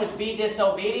them which be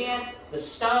disobedient, the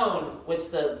stone which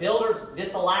the builders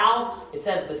disallowed, it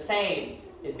says the same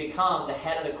is become the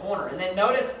head of the corner. And then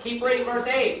notice, keep reading verse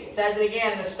 8. It says it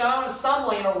again, the stone of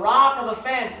stumbling and a rock of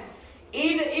offense,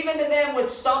 even to them which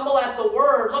stumble at the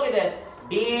word, look at this,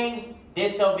 being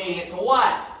disobedient to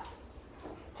what?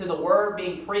 To the word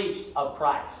being preached of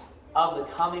Christ, of the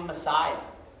coming Messiah,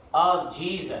 of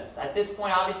Jesus. At this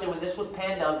point, obviously, when this was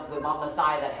penned, of the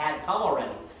Messiah that had come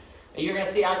already. You're going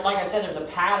to see, like I said, there's a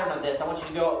pattern of this. I want you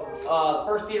to go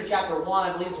 1 Peter chapter 1,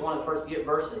 I believe it's one of the first few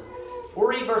verses. We'll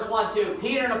read verse 1 too.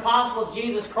 Peter, an apostle of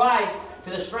Jesus Christ, to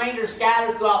the strangers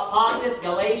scattered throughout Pontus,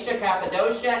 Galatia,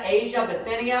 Cappadocia, Asia,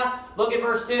 Bithynia. Look at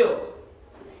verse 2.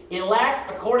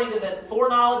 Elect according to the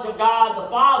foreknowledge of God the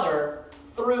Father,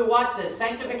 through, watch this,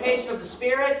 sanctification of the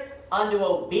Spirit, unto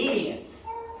obedience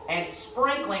and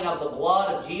sprinkling of the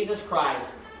blood of Jesus Christ,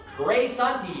 grace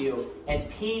unto you, and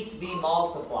peace be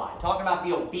multiplied. Talking about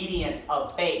the obedience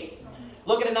of faith.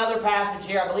 Look at another passage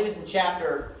here. I believe it's in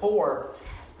chapter 4.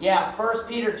 Yeah, 1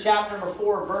 Peter chapter number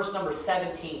 4, verse number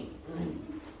 17.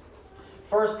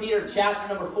 1 Peter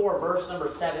chapter number 4, verse number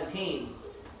 17.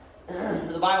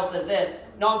 The Bible says this.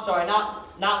 No, I'm sorry,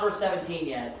 not verse 17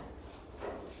 yet.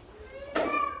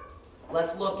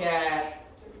 Let's look at...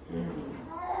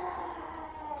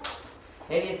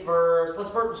 Maybe it's let's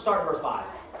start verse 5.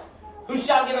 Who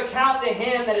shall give account to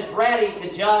him that is ready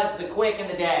to judge the quick and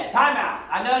the dead? Time out.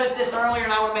 I noticed this earlier,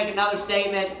 and I want to make another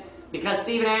statement because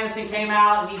Stephen Anderson came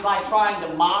out and he's like trying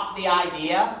to mock the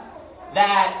idea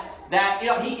that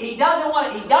he doesn't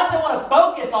want to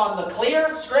focus on the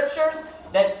clear scriptures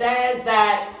that says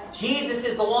that Jesus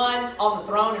is the one on the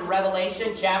throne in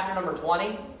Revelation chapter number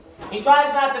 20. He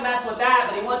tries not to mess with that,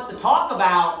 but he wants to talk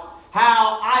about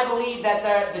how I believe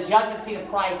that the judgment seat of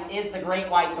Christ is the great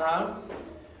white throne.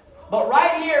 But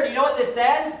right here, do you know what this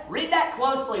says? Read that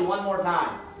closely one more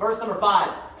time. Verse number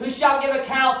 5. Who shall give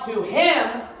account to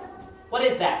him? What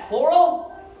is that?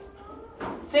 Plural?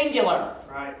 Singular.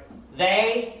 Right.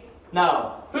 They?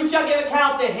 No. Who shall give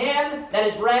account to him that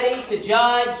is ready to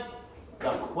judge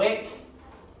the quick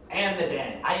and the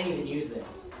dead? I didn't even use this.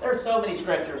 There are so many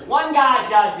scriptures. One God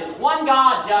judges. One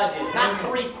God judges. Not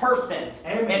three persons.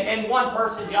 And one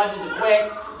person judges the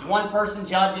quick. One person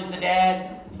judges the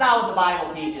dead. It's not what the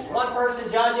Bible teaches. One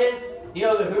person judges. Do you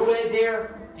know who is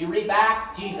here? Do you read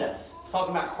back? Jesus. It's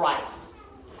talking about Christ.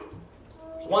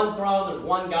 There's one throne. There's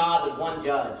one God. There's one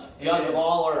judge. Judge of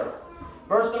all earth.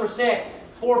 Verse number 6.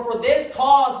 For this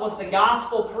cause was the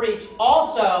gospel preached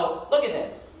also. Look at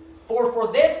this.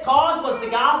 For this cause was the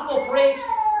gospel preached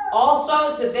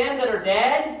also to them that are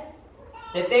dead,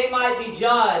 that they might be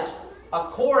judged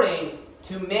according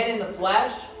to men in the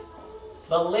flesh,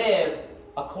 but live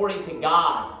according to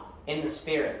God in the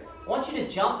Spirit. I want you to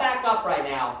jump back up right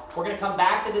now. We're going to come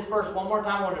back to this verse one more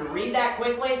time. I want to read that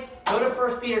quickly. Go to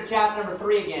 1 Peter chapter number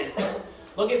 3 again.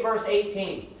 Look at verse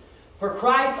 18. For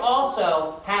Christ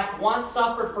also hath once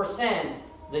suffered for sins,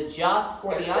 the just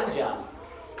for the unjust,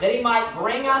 that he might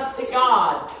bring us to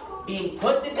God, being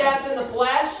put to death in the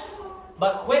flesh,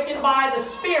 but quickened by the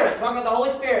Spirit, talking about the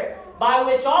Holy Spirit, by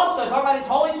which also, talking about his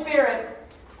Holy Spirit,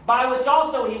 by which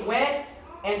also he went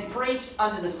and preached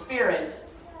unto the spirits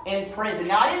in prison.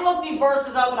 Now, I didn't look these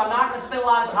verses up, and I'm not going to spend a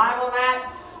lot of time on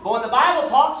that. But when the Bible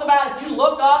talks about, if you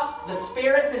look up the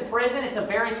spirits in prison, it's a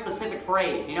very specific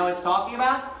phrase. You know what it's talking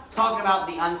about? It's talking about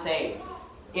the unsaved.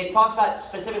 It talks about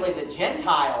specifically the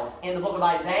Gentiles in the book of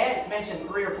Isaiah. It's mentioned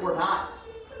 3 or 4 times.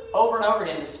 Over and over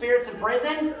again. The spirits in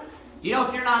prison, you know,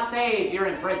 if you're not saved, you're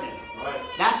in prison. Right.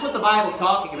 That's what the Bible's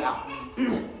talking about.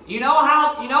 You know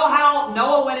how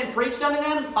Noah went and preached unto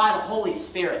them? By the Holy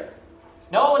Spirit.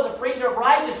 Noah was a preacher of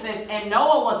righteousness, and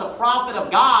Noah was a prophet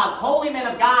of God. Holy men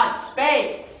of God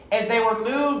spake as they were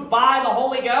moved by the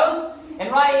Holy Ghost.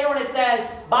 And right here when it says,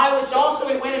 by which also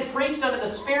he went and preached unto the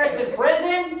spirits in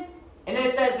prison, and then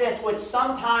it says this, which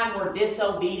sometime were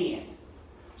disobedient.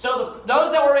 So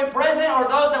those that were in prison, or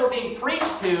those that were being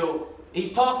preached to,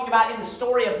 he's talking about in the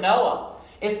story of Noah.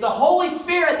 It's the Holy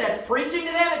Spirit that's preaching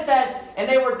to them. It says, and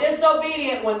they were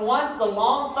disobedient when once the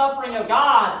long-suffering of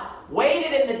God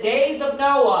waited in the days of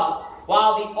Noah,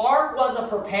 while the ark was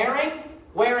a-preparing,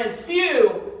 wherein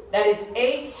few, that is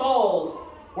 8 souls,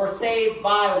 were saved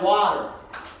by water.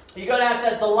 You go down, it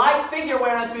says, the like figure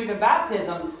whereunto even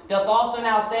baptism doth also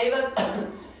now save us,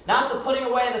 not the putting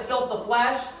away of the filth of the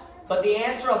flesh, but the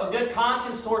answer of a good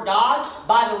conscience toward God,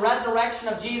 by the resurrection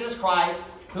of Jesus Christ,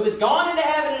 who is gone into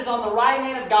heaven and is on the right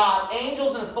hand of God,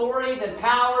 angels and authorities and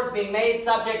powers being made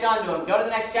subject unto him. Go to the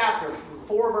next chapter,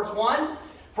 4 verse 1.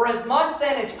 For as much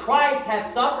then as Christ hath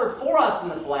suffered for us in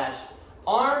the flesh,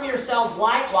 arm yourselves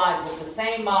likewise with the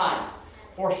same mind.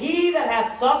 For he that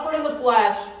hath suffered in the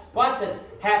flesh, watch this,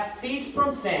 hath ceased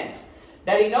from sin,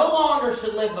 that he no longer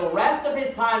should live the rest of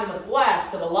his time in the flesh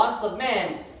to the lusts of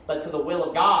men, but to the will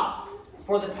of God.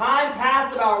 For the time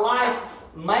past of our life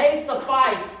may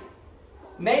suffice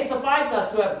us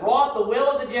to have wrought the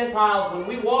will of the Gentiles when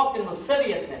we walked in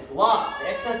lasciviousness, lust,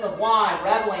 excess of wine,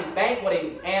 revellings,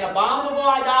 banquetings, and abominable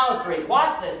idolatries.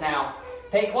 Watch this now.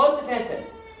 Pay close attention.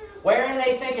 Wherein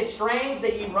they think it strange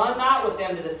that ye run not with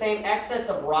them to the same excess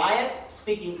of riot,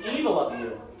 speaking evil of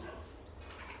you.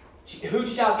 Who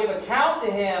shall give account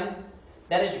to him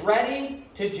that is ready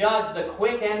to judge the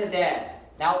quick and the dead.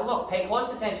 Now look, pay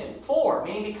close attention. For,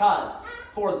 meaning because,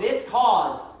 for this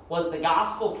cause was the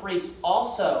gospel preached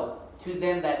also to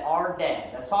them that are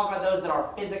dead. Let's talk about those that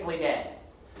are physically dead.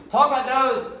 Talk about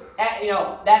those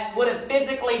that would have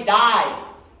physically died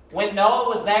when Noah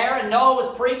was there and Noah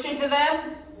was preaching to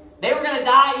them. They were going to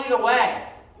die either way,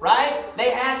 right?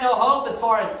 They had no hope as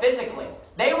far as physically.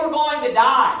 They were going to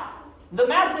die. The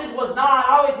message was not,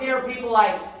 I always hear people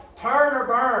like, turn or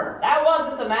burn. That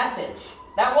wasn't the message.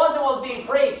 That wasn't what was being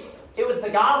preached. It was the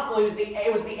gospel.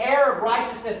 It was the heir of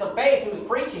righteousness of faith who was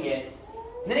preaching it.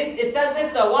 And then it says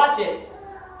this though, watch it.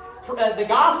 The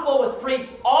gospel was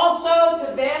preached also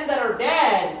to them that are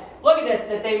dead. Look at this,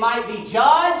 that they might be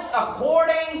judged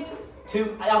according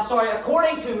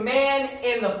to man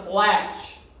in the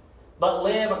flesh, but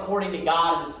live according to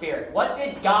God in the Spirit. What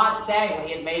did God say when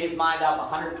he had made his mind up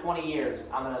 120 years?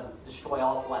 I'm going to destroy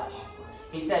all flesh.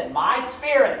 He said, my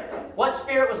Spirit. What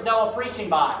Spirit was Noah preaching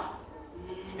by?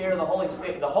 Spirit of the Holy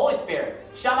Spirit. The Holy Spirit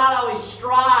shall not always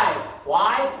strive.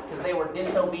 Why? Because they were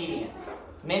disobedient.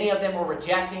 Many of them were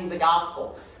rejecting the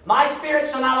gospel. My Spirit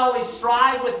shall not always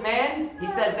strive with men. He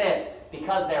said this,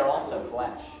 because they are also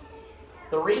flesh.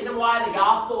 The reason why the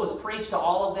gospel was preached to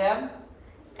all of them,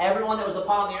 everyone that was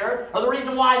upon the earth, or the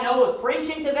reason why Noah was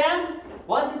preaching to them,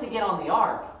 wasn't to get on the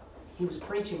ark. He was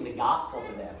preaching the gospel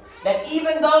to them. That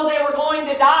even though they were going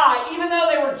to die, even though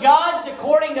they were judged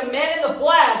according to men in the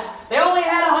flesh, they only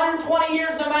had 120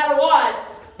 years no matter what,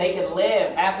 they could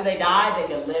live. After they died, they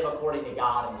could live according to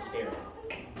God in the Spirit.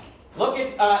 Look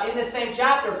at, in this same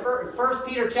chapter, 1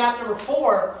 Peter chapter number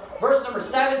 4, verse number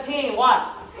 17. Watch.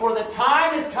 For the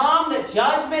time has come that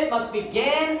judgment must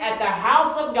begin at the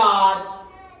house of God.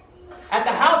 At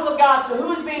the house of God. So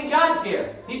who is being judged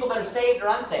here? People that are saved or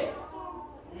unsaved.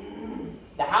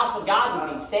 The house of God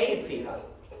would be saved people.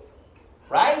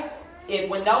 Right?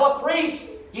 When Noah preached,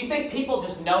 you think people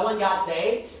just no one got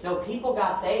saved? No, people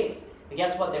got saved. But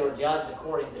guess what? They were judged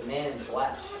according to men in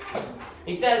flesh.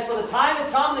 He says, for the time has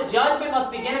come that judgment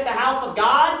must begin at the house of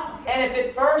God. And if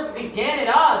it first begin at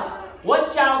us, What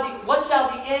shall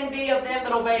the end be of them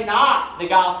that obey not the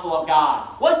gospel of God?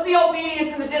 What's the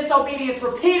obedience and the disobedience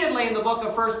repeatedly in the book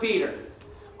of 1 Peter?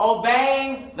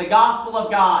 Obeying the gospel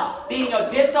of God. Being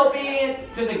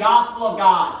disobedient to the gospel of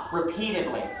God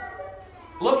repeatedly.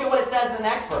 Look at what it says in the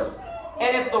next verse.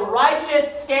 And if the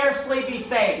righteous scarcely be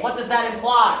saved, what does that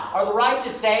imply? Are the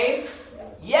righteous saved?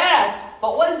 Yes,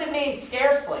 but what does it mean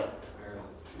scarcely?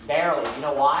 Barely. You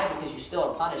know why? Because you still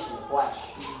are punished in the flesh.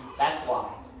 That's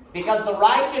why. Because the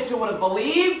righteous who would have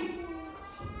believed,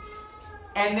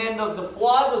 and then the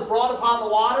flood was brought upon the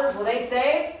waters, were they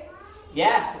saved?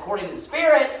 Yes, according to the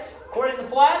Spirit. According to the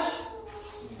flesh?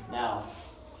 No.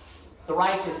 The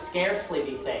righteous scarcely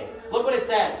be saved. Look what it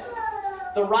says.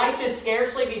 The righteous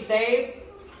scarcely be saved.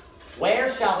 Where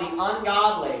shall the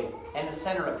ungodly and the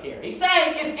sinner appear? He's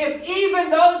saying if even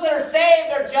those that are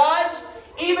saved are judged,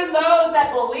 even those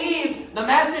that believed the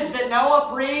message that Noah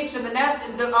preached and of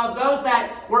those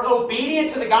that were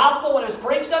obedient to the gospel when it was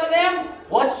preached unto them,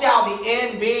 what shall the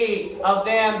end be of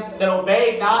them that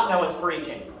obeyed not Noah's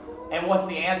preaching? And what's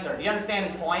the answer? Do you understand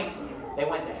his point? They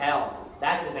went to hell.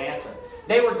 That's his answer.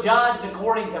 They were judged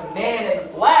according to men in the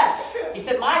flesh. He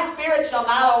said, my spirit shall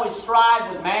not always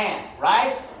strive with man.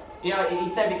 Right? You know, he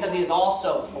said because he is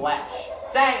also flesh.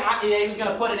 Saying he was going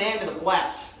to put an end to the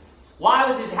flesh.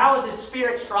 How is his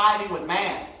spirit striving with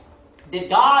man? Is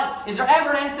there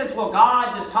ever an instance where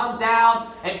God just comes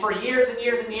down and for years and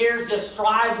years and years just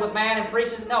strives with man and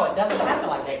preaches? No, it doesn't happen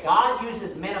like that. God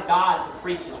uses men of God to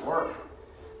preach his word.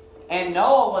 And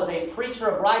Noah was a preacher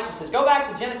of righteousness. Go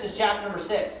back to Genesis chapter number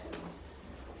 6.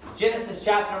 Genesis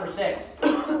chapter number 6.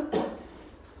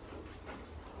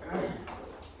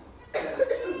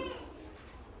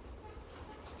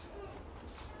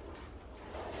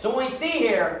 So when we see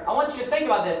here, I want you to think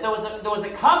about this. There was a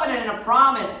covenant and a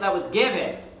promise that was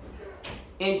given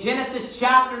in Genesis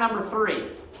chapter number 3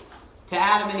 to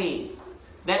Adam and Eve.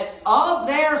 That of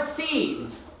their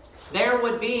seed, there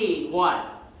would be what?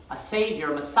 A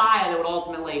Savior, a Messiah that would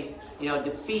ultimately,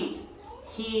 defeat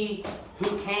he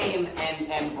who came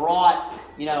and brought,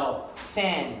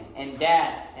 sin and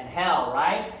death and hell,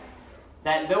 right?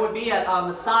 That there would be a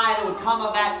Messiah that would come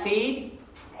of that seed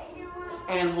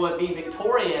and would be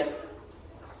victorious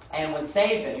and would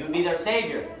save them. He would be their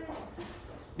Savior.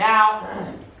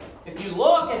 Now, if you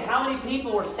look at how many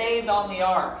people were saved on the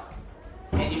ark,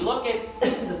 and you look at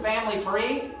the family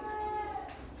tree,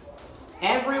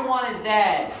 everyone is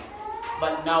dead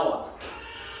but Noah.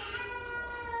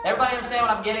 Everybody understand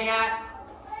what I'm getting at?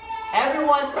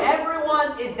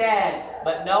 Everyone is dead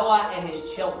but Noah and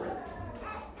his children.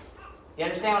 You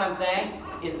understand what I'm saying?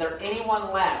 Is there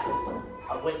anyone left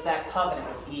of which that covenant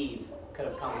with Eve could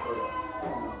have come through?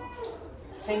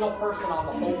 A single person on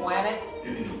the whole planet?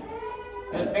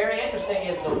 What's very interesting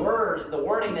is the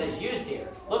wording that is used here.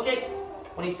 Look at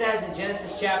when he says in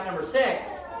Genesis chapter number 6,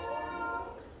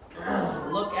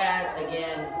 look at,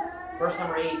 again, verse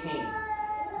number 18.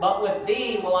 But with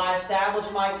thee will I establish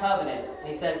my covenant. And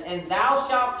he says, and thou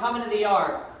shalt come into the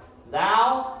ark,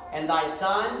 thou and thy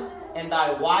sons and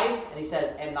thy wife. And he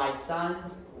says, and thy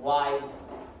sons' wives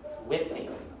with thee.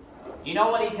 You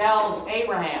know what he tells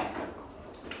Abraham?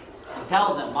 He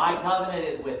tells him, my covenant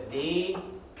is with thee.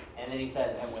 And then he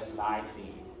says, and with thy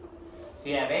seed. So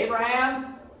you have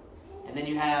Abraham, and then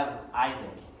you have Isaac.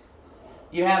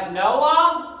 You have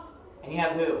Noah, and you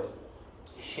have who?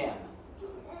 Shem.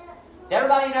 Did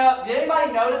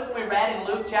anybody notice when we read in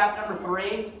Luke chapter number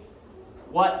 3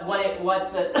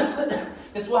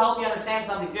 this will help you understand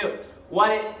something too.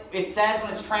 What it says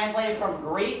when it's translated from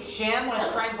Greek, Shem, when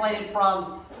it's translated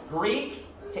from Greek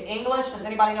to English. Does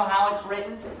anybody know how it's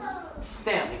written?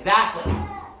 Sem, exactly.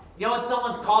 You know what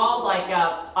someone's called, like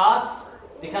us,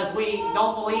 because we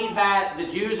don't believe that the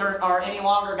Jews are any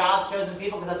longer God's chosen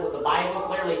people, because that's what the Bible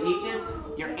clearly teaches.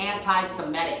 You're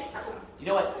anti-Semitic. You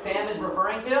know what Sem is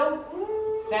referring to?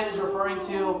 Sem is referring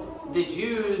to the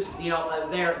Jews,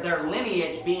 their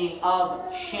lineage being of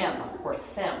Shem, or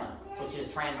Sem, which is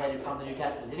translated from the New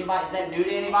Testament. Is that new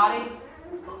to anybody?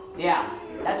 Yeah,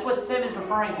 that's what Sem is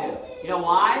referring to. You know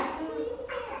why?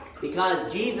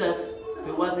 Because Jesus,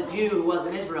 who was a Jew, who was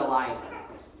an Israelite,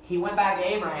 he went back to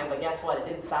Abraham, but guess what? It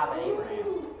didn't stop at Abraham.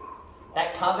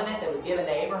 That covenant that was given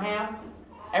to Abraham,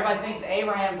 everybody thinks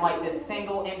Abraham's like this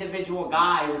single individual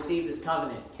guy who received this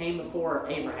covenant, came before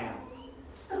Abraham.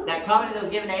 That covenant that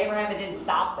was given to Abraham, it didn't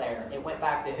stop there. It went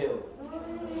back to who?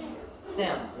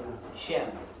 Sem, Shem.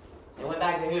 It went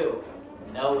back to who?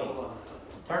 Noah.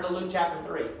 Turn to Luke chapter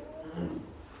 3.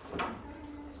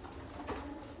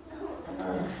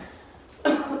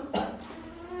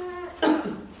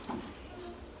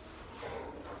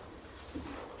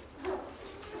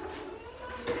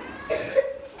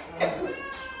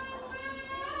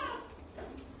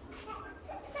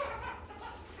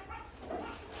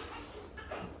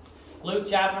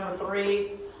 chapter number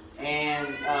 3, and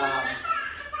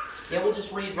yeah, we'll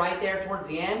just read right there towards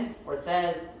the end, where it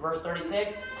says, verse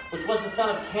 36, which was the son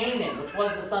of Canaan, which was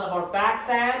the son of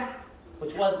Arphaxad,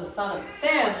 which was the son of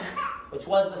Sem, which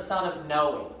was the son of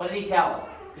Noe. What did he tell him?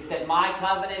 He said, my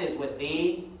covenant is with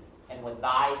thee and with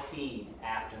thy seed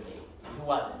after thee. And who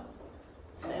was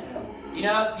it? Sem. You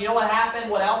know what happened?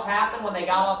 What else happened when they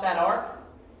got off that ark?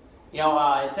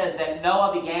 It says that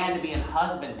Noah began to be an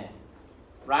husbandman.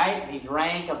 Right? He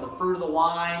drank of the fruit of the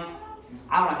wine.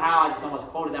 I don't know how I just almost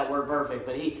quoted that word perfect,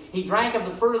 but he drank of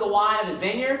the fruit of the wine of his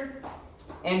vineyard.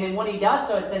 And then when he does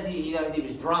so, it says he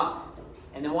was drunk.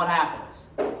 And then what happens?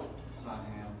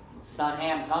 Son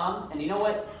Ham comes. And you know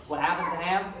what happens to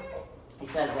Ham? He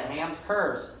says that Ham's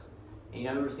cursed. And you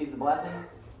know who receives the blessing?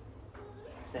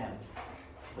 Sem,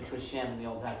 which was Shem in the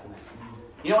Old Testament.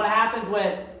 You know what happens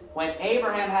when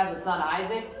Abraham has his son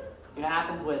Isaac? You know what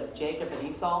happens with Jacob and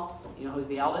Esau? You know who's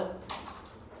the eldest?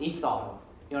 Esau.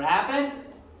 You know what happened?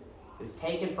 It was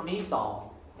taken from Esau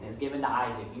and is given to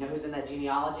Isaac. You know who's in that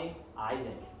genealogy?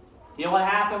 Isaac. You know what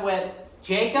happened with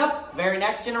Jacob, very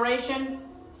next generation?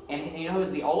 And you know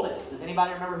who's the oldest? Does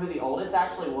anybody remember who the oldest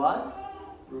actually was?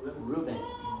 Reuben.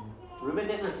 Reuben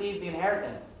didn't receive the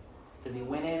inheritance because he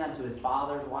went in unto his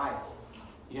father's wife.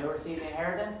 You know who received the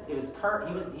inheritance? It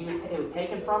was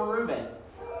taken from Reuben,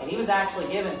 and he was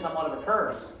actually given somewhat of a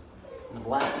curse. And the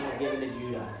blessing was given to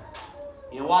Judah.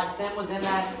 You know why Sem was in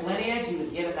that lineage? He was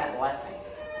given that blessing.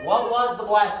 What was the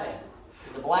blessing? It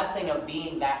was the blessing of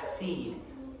being that seed,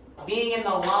 being in the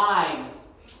line,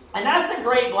 and that's a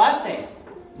great blessing.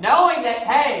 Knowing that,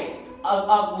 hey,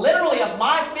 literally of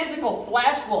my physical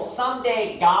flesh will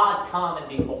someday God come and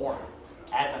be born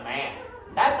as a man.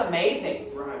 That's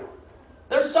amazing. Right.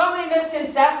 There's so many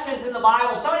misconceptions in the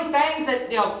Bible, so many things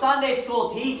that Sunday school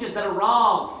teaches that are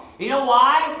wrong. You know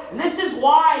why? And this is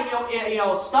why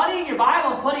studying your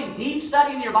Bible and putting deep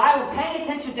study in your Bible, paying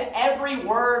attention to every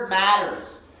word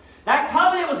matters. That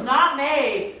covenant was not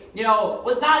made.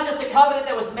 Was not just a covenant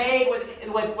that was made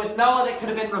with Noah that could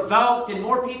have been revoked and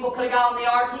more people could have got on the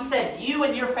ark. He said, you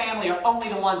and your family are only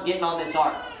the ones getting on this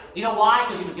ark. Do you know why?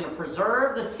 Because he was going to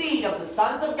preserve the seed of the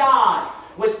sons of God,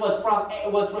 which was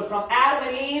from Adam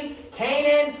and Eve,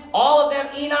 Canaan, all of them,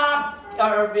 Enoch,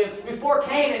 or before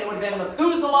Canaan, it would have been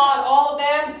Methuselah, all of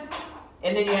them.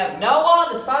 And then you have Noah,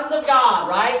 the sons of God,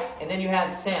 right? And then you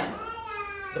have Sem.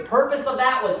 The purpose of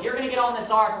that was you're going to get on this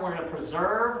ark and we're going to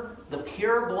preserve the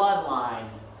pure bloodline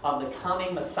of the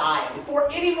coming Messiah. Before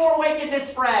any more wickedness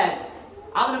spreads,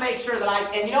 I'm going to make sure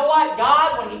that and you know what?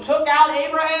 God, when He took out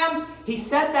Abraham, He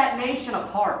set that nation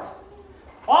apart.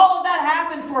 All of that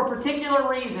happened for a particular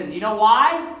reason. Do you know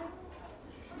why?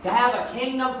 To have a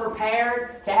kingdom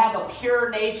prepared, to have a pure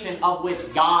nation of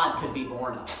which God could be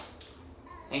born of.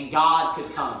 And God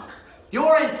could come.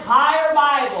 Your entire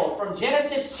Bible, from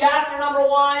Genesis chapter number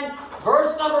 1,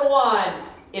 verse number 1,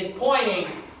 is pointing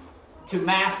to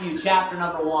Matthew chapter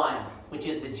number 1, which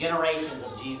is the generations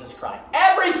of Jesus Christ.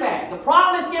 Everything! The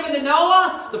promise given to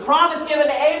Noah, the promise given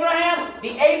to Abraham, the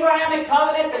Abrahamic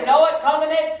covenant, the Noahic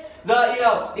covenant, the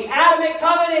Adamic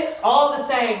covenant, it's all the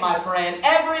same, my friend.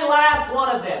 Every last one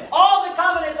of them. All the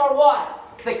covenants are what?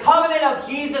 It's the covenant of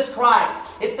Jesus Christ.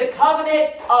 It's the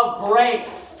covenant of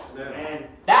grace. Amen.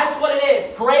 That's what it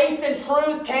is. Grace and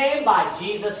truth came by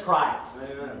Jesus Christ.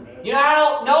 Amen. You know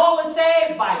how Noah was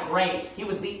saved? By grace. He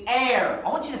was the heir. I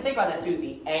want you to think about that too,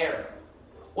 the heir.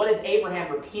 What is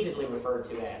Abraham repeatedly referred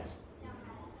to as?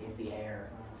 He's the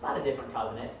heir. It's not a different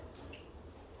covenant.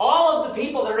 All of the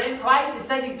people that are in Christ, it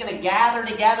says He's going to gather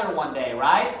together one day,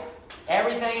 right?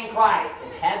 Everything in Christ,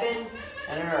 in heaven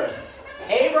and in earth.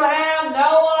 Abraham,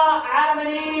 Noah, Adam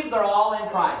and Eve, they're all in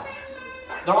Christ.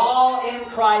 They're all in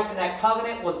Christ, and that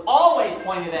covenant was always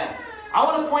pointing to them. I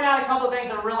want to point out a couple of things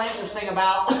that are really interesting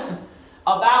about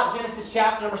Genesis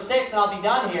chapter number 6, and I'll be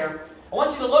done here. I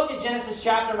want you to look at Genesis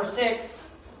chapter number 6.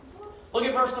 Look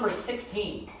at verse number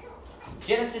 16.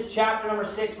 Genesis chapter number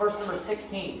 6, verse number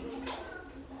 16.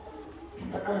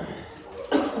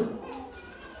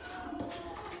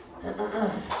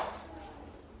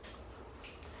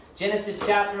 Genesis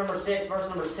chapter number 6, verse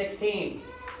number 16.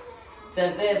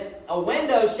 Says this, a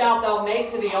window shalt thou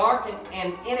make to the ark,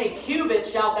 and in a cubit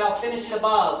shalt thou finish it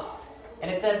above. And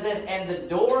it says this, and the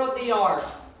door of the ark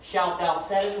shalt thou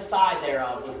set in the side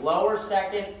thereof, with lower,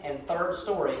 second, and third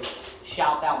stories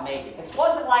shalt thou make it. This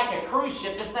wasn't like a cruise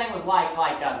ship. This thing was like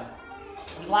a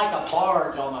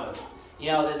barge almost.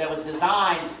 That was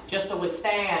designed just to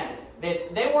withstand this.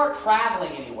 They weren't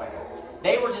traveling anywhere.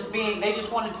 They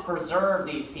just wanted to preserve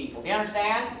these people. Do you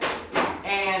understand?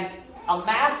 And a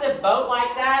massive boat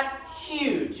like that,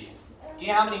 huge. Do you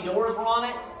know how many doors were on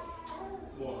it?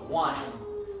 1.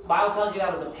 The Bible tells you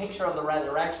that was a picture of the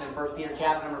resurrection in 1 Peter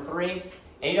chapter number 3.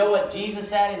 And you know what Jesus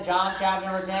said in John chapter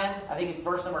number 10? I think it's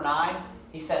verse number 9.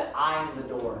 He said, I am the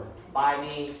door. By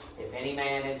me, if any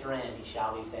man enter in, he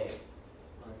shall be saved.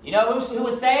 You know who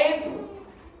was saved?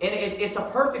 It's a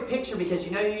perfect picture because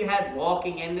you know who you had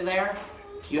walking into there?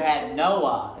 You had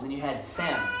Noah, and then you had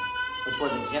Sem, which were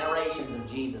the generations of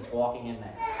Jesus walking in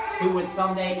there, who would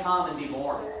someday come and be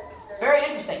born. It's very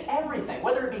interesting. Everything,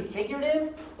 whether it be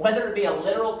figurative, whether it be a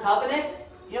literal covenant,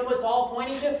 do you know what it's all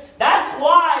pointing to? That's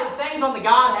why the things on the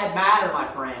Godhead matter, my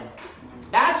friend.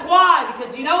 That's why,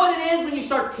 because you know what it is when you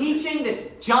start teaching this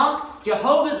junk,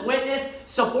 Jehovah's Witness,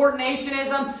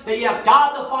 subordinationism, that you have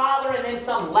God the Father and then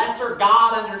some lesser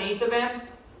God underneath of Him?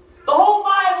 The whole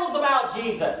Bible's about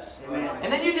Jesus. Amen.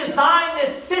 And then you design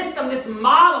this system, this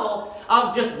model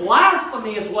of just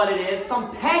blasphemy is what it is,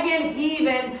 some pagan,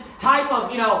 heathen type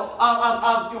of,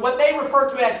 of what they refer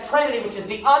to as Trinity, which is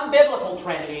the unbiblical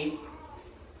Trinity.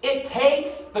 It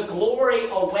takes the glory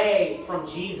away from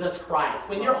Jesus Christ.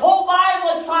 When your whole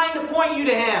Bible is trying to point you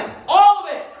to Him. All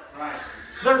of it. Right.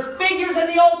 There's figures in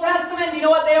the Old Testament. You know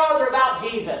what they are? They're about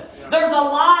Jesus. Yeah. There's a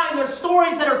line. There's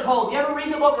stories that are told. You ever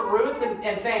read the book of Ruth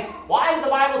and think, why is the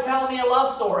Bible telling me a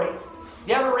love story?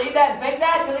 You ever read that and think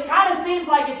that? Because it kind of seems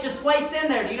like it's just placed in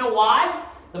there. Do you know why?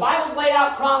 The Bible's laid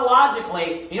out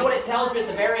chronologically. You know what it tells you at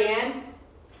the very end?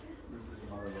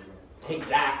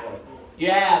 Exactly.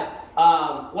 You have...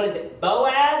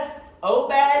 Boaz,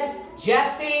 Obed,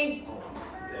 Jesse,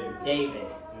 David,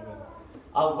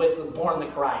 of which was born the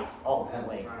Christ,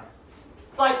 ultimately.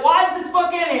 It's like, why is this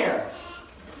book in here?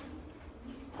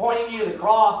 It's pointing you to the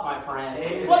cross, my friend.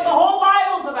 It's what the whole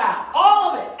Bible's about.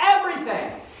 All of it.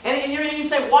 Everything. And you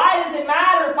say, why does it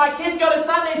matter if my kids go to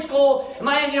Sunday school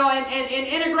and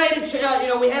integrated,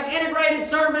 we have integrated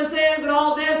services and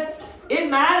all this? It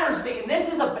matters. And this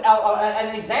is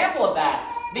an example of that.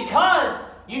 Because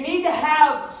you need to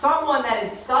have someone that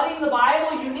is studying the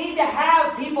Bible. You need to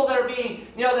have people that are being,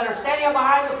 that are standing up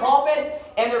behind the pulpit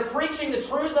and they're preaching the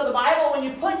truths of the Bible. When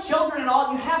you put children and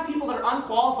all, you have people that are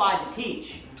unqualified to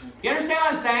teach. You understand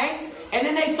what I'm saying? And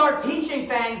then they start teaching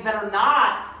things that are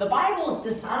not. The Bible is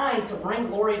designed to bring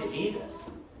glory to Jesus.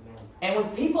 And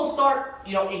when people start,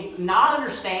 not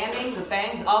understanding the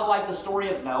things of like the story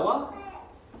of Noah,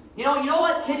 you know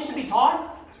what kids should be taught?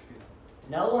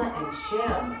 Noah and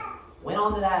Shem went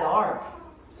onto that ark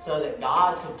so that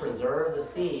God could preserve the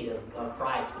seed of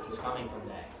Christ, which was coming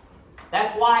someday.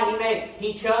 That's why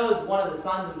he chose one of the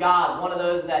sons of God, one of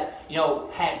those that he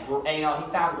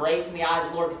found grace in the eyes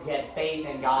of the Lord because he had faith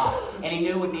in God, and he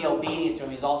knew would be obedient to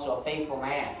Him. He's also a faithful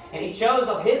man, and he chose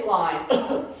of his line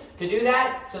to do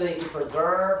that so that he could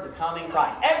preserve the coming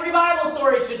Christ. Every Bible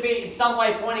story should be in some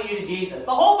way pointing you to Jesus.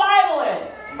 The whole Bible is.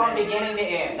 From beginning to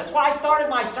end. That's why I started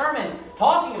my sermon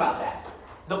talking about that.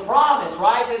 The promise,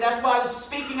 right? That's what I was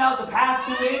speaking of the past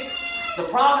 2 weeks. The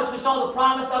promise, we saw the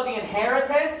promise of the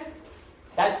inheritance.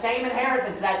 That same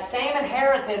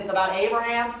inheritance about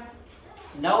Abraham,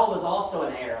 Noah was also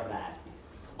an heir of that.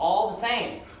 It's all the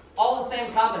same. It's all the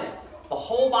same covenant. The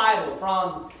whole Bible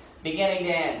from beginning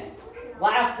to end.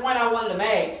 Last point I wanted to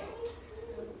make.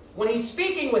 When he's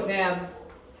speaking with him,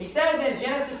 he says in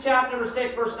Genesis chapter number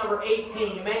 6, verse number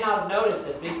 18, you may not have noticed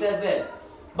this, but he says this,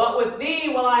 but with thee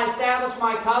will I establish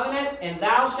my covenant, and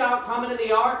thou shalt come into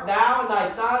the ark, thou and thy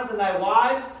sons and thy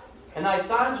wives, and thy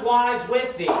sons' wives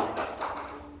with thee.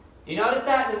 Do you notice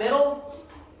that in the middle?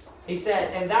 He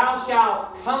said, and thou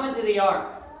shalt come into the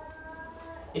ark.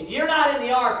 If you're not in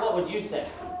the ark, what would you say?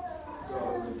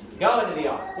 Go into the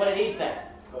ark. What did he say?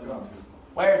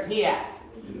 Where's he at?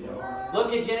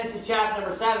 Look at Genesis chapter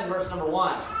number 7, verse number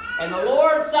 1. And the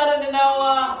Lord said unto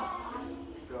Noah,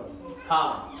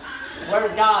 come.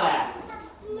 Where's God at?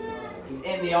 He's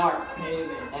in the ark.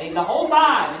 And the whole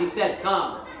time, and he said,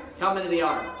 come into the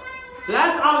ark. So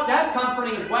that's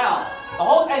comforting as well.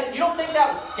 And you don't think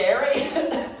that was scary?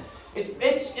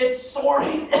 it's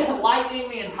storing lightning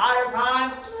the entire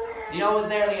time. You know who was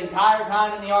there the entire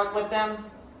time in the ark with them?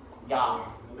 God.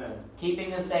 Amen. Keeping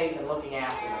them safe and looking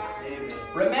after them. Amen.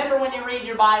 Remember when you read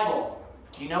your Bible,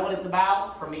 do you know what it's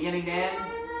about from beginning to end?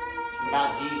 It's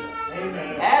about Jesus.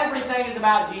 Amen. Everything is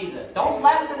about Jesus. Don't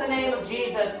lessen the name of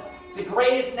Jesus. It's the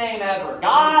greatest name ever.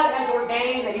 God has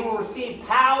ordained that you will receive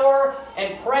power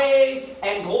and praise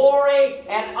and glory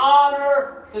and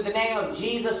honor through the name of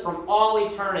Jesus from all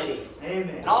eternity. Amen.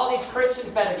 And all these Christians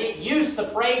better get used to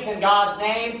praising God's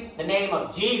name, the name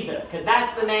of Jesus, because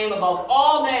that's the name above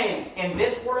all names in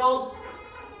this world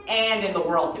and in the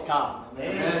world to come.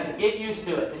 Amen. Get used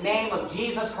to it. The name of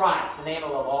Jesus Christ, the name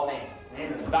above all names.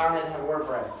 Amen. Let's bow our heads and have a word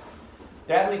for it.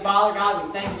 Dear Heavenly Father, God,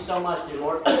 we thank you so much, dear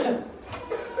Lord,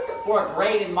 for a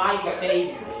great and mighty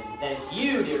Savior. That it's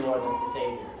you, dear Lord, that's the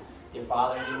Savior. Dear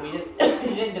Father, you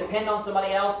didn't depend on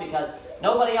somebody else because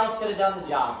nobody else could have done the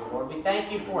job, dear Lord. We thank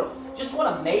you for just what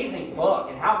an amazing book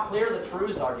and how clear the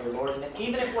truths are, dear Lord. And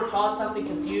even if we're taught something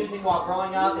confusing while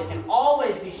growing up, it can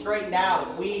always be straightened out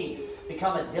if we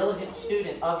become a diligent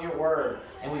student of your word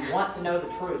and we want to know the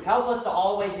truth. Help us to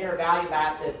always hear Valiant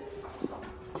Baptist,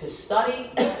 to study,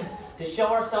 to show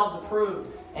ourselves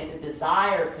approved, and to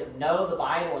desire to know the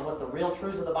Bible and what the real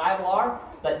truths of the Bible are.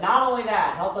 But not only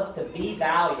that, help us to be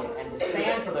valiant and to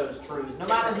stand for those truths, no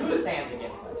matter who stands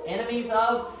against us. Enemies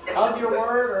of your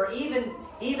word, or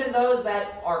even those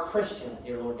that are Christians,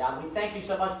 dear Lord God. We thank you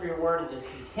so much for your word, and just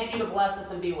continue to bless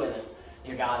us and be with us,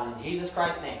 dear God. In Jesus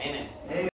Christ's name, amen.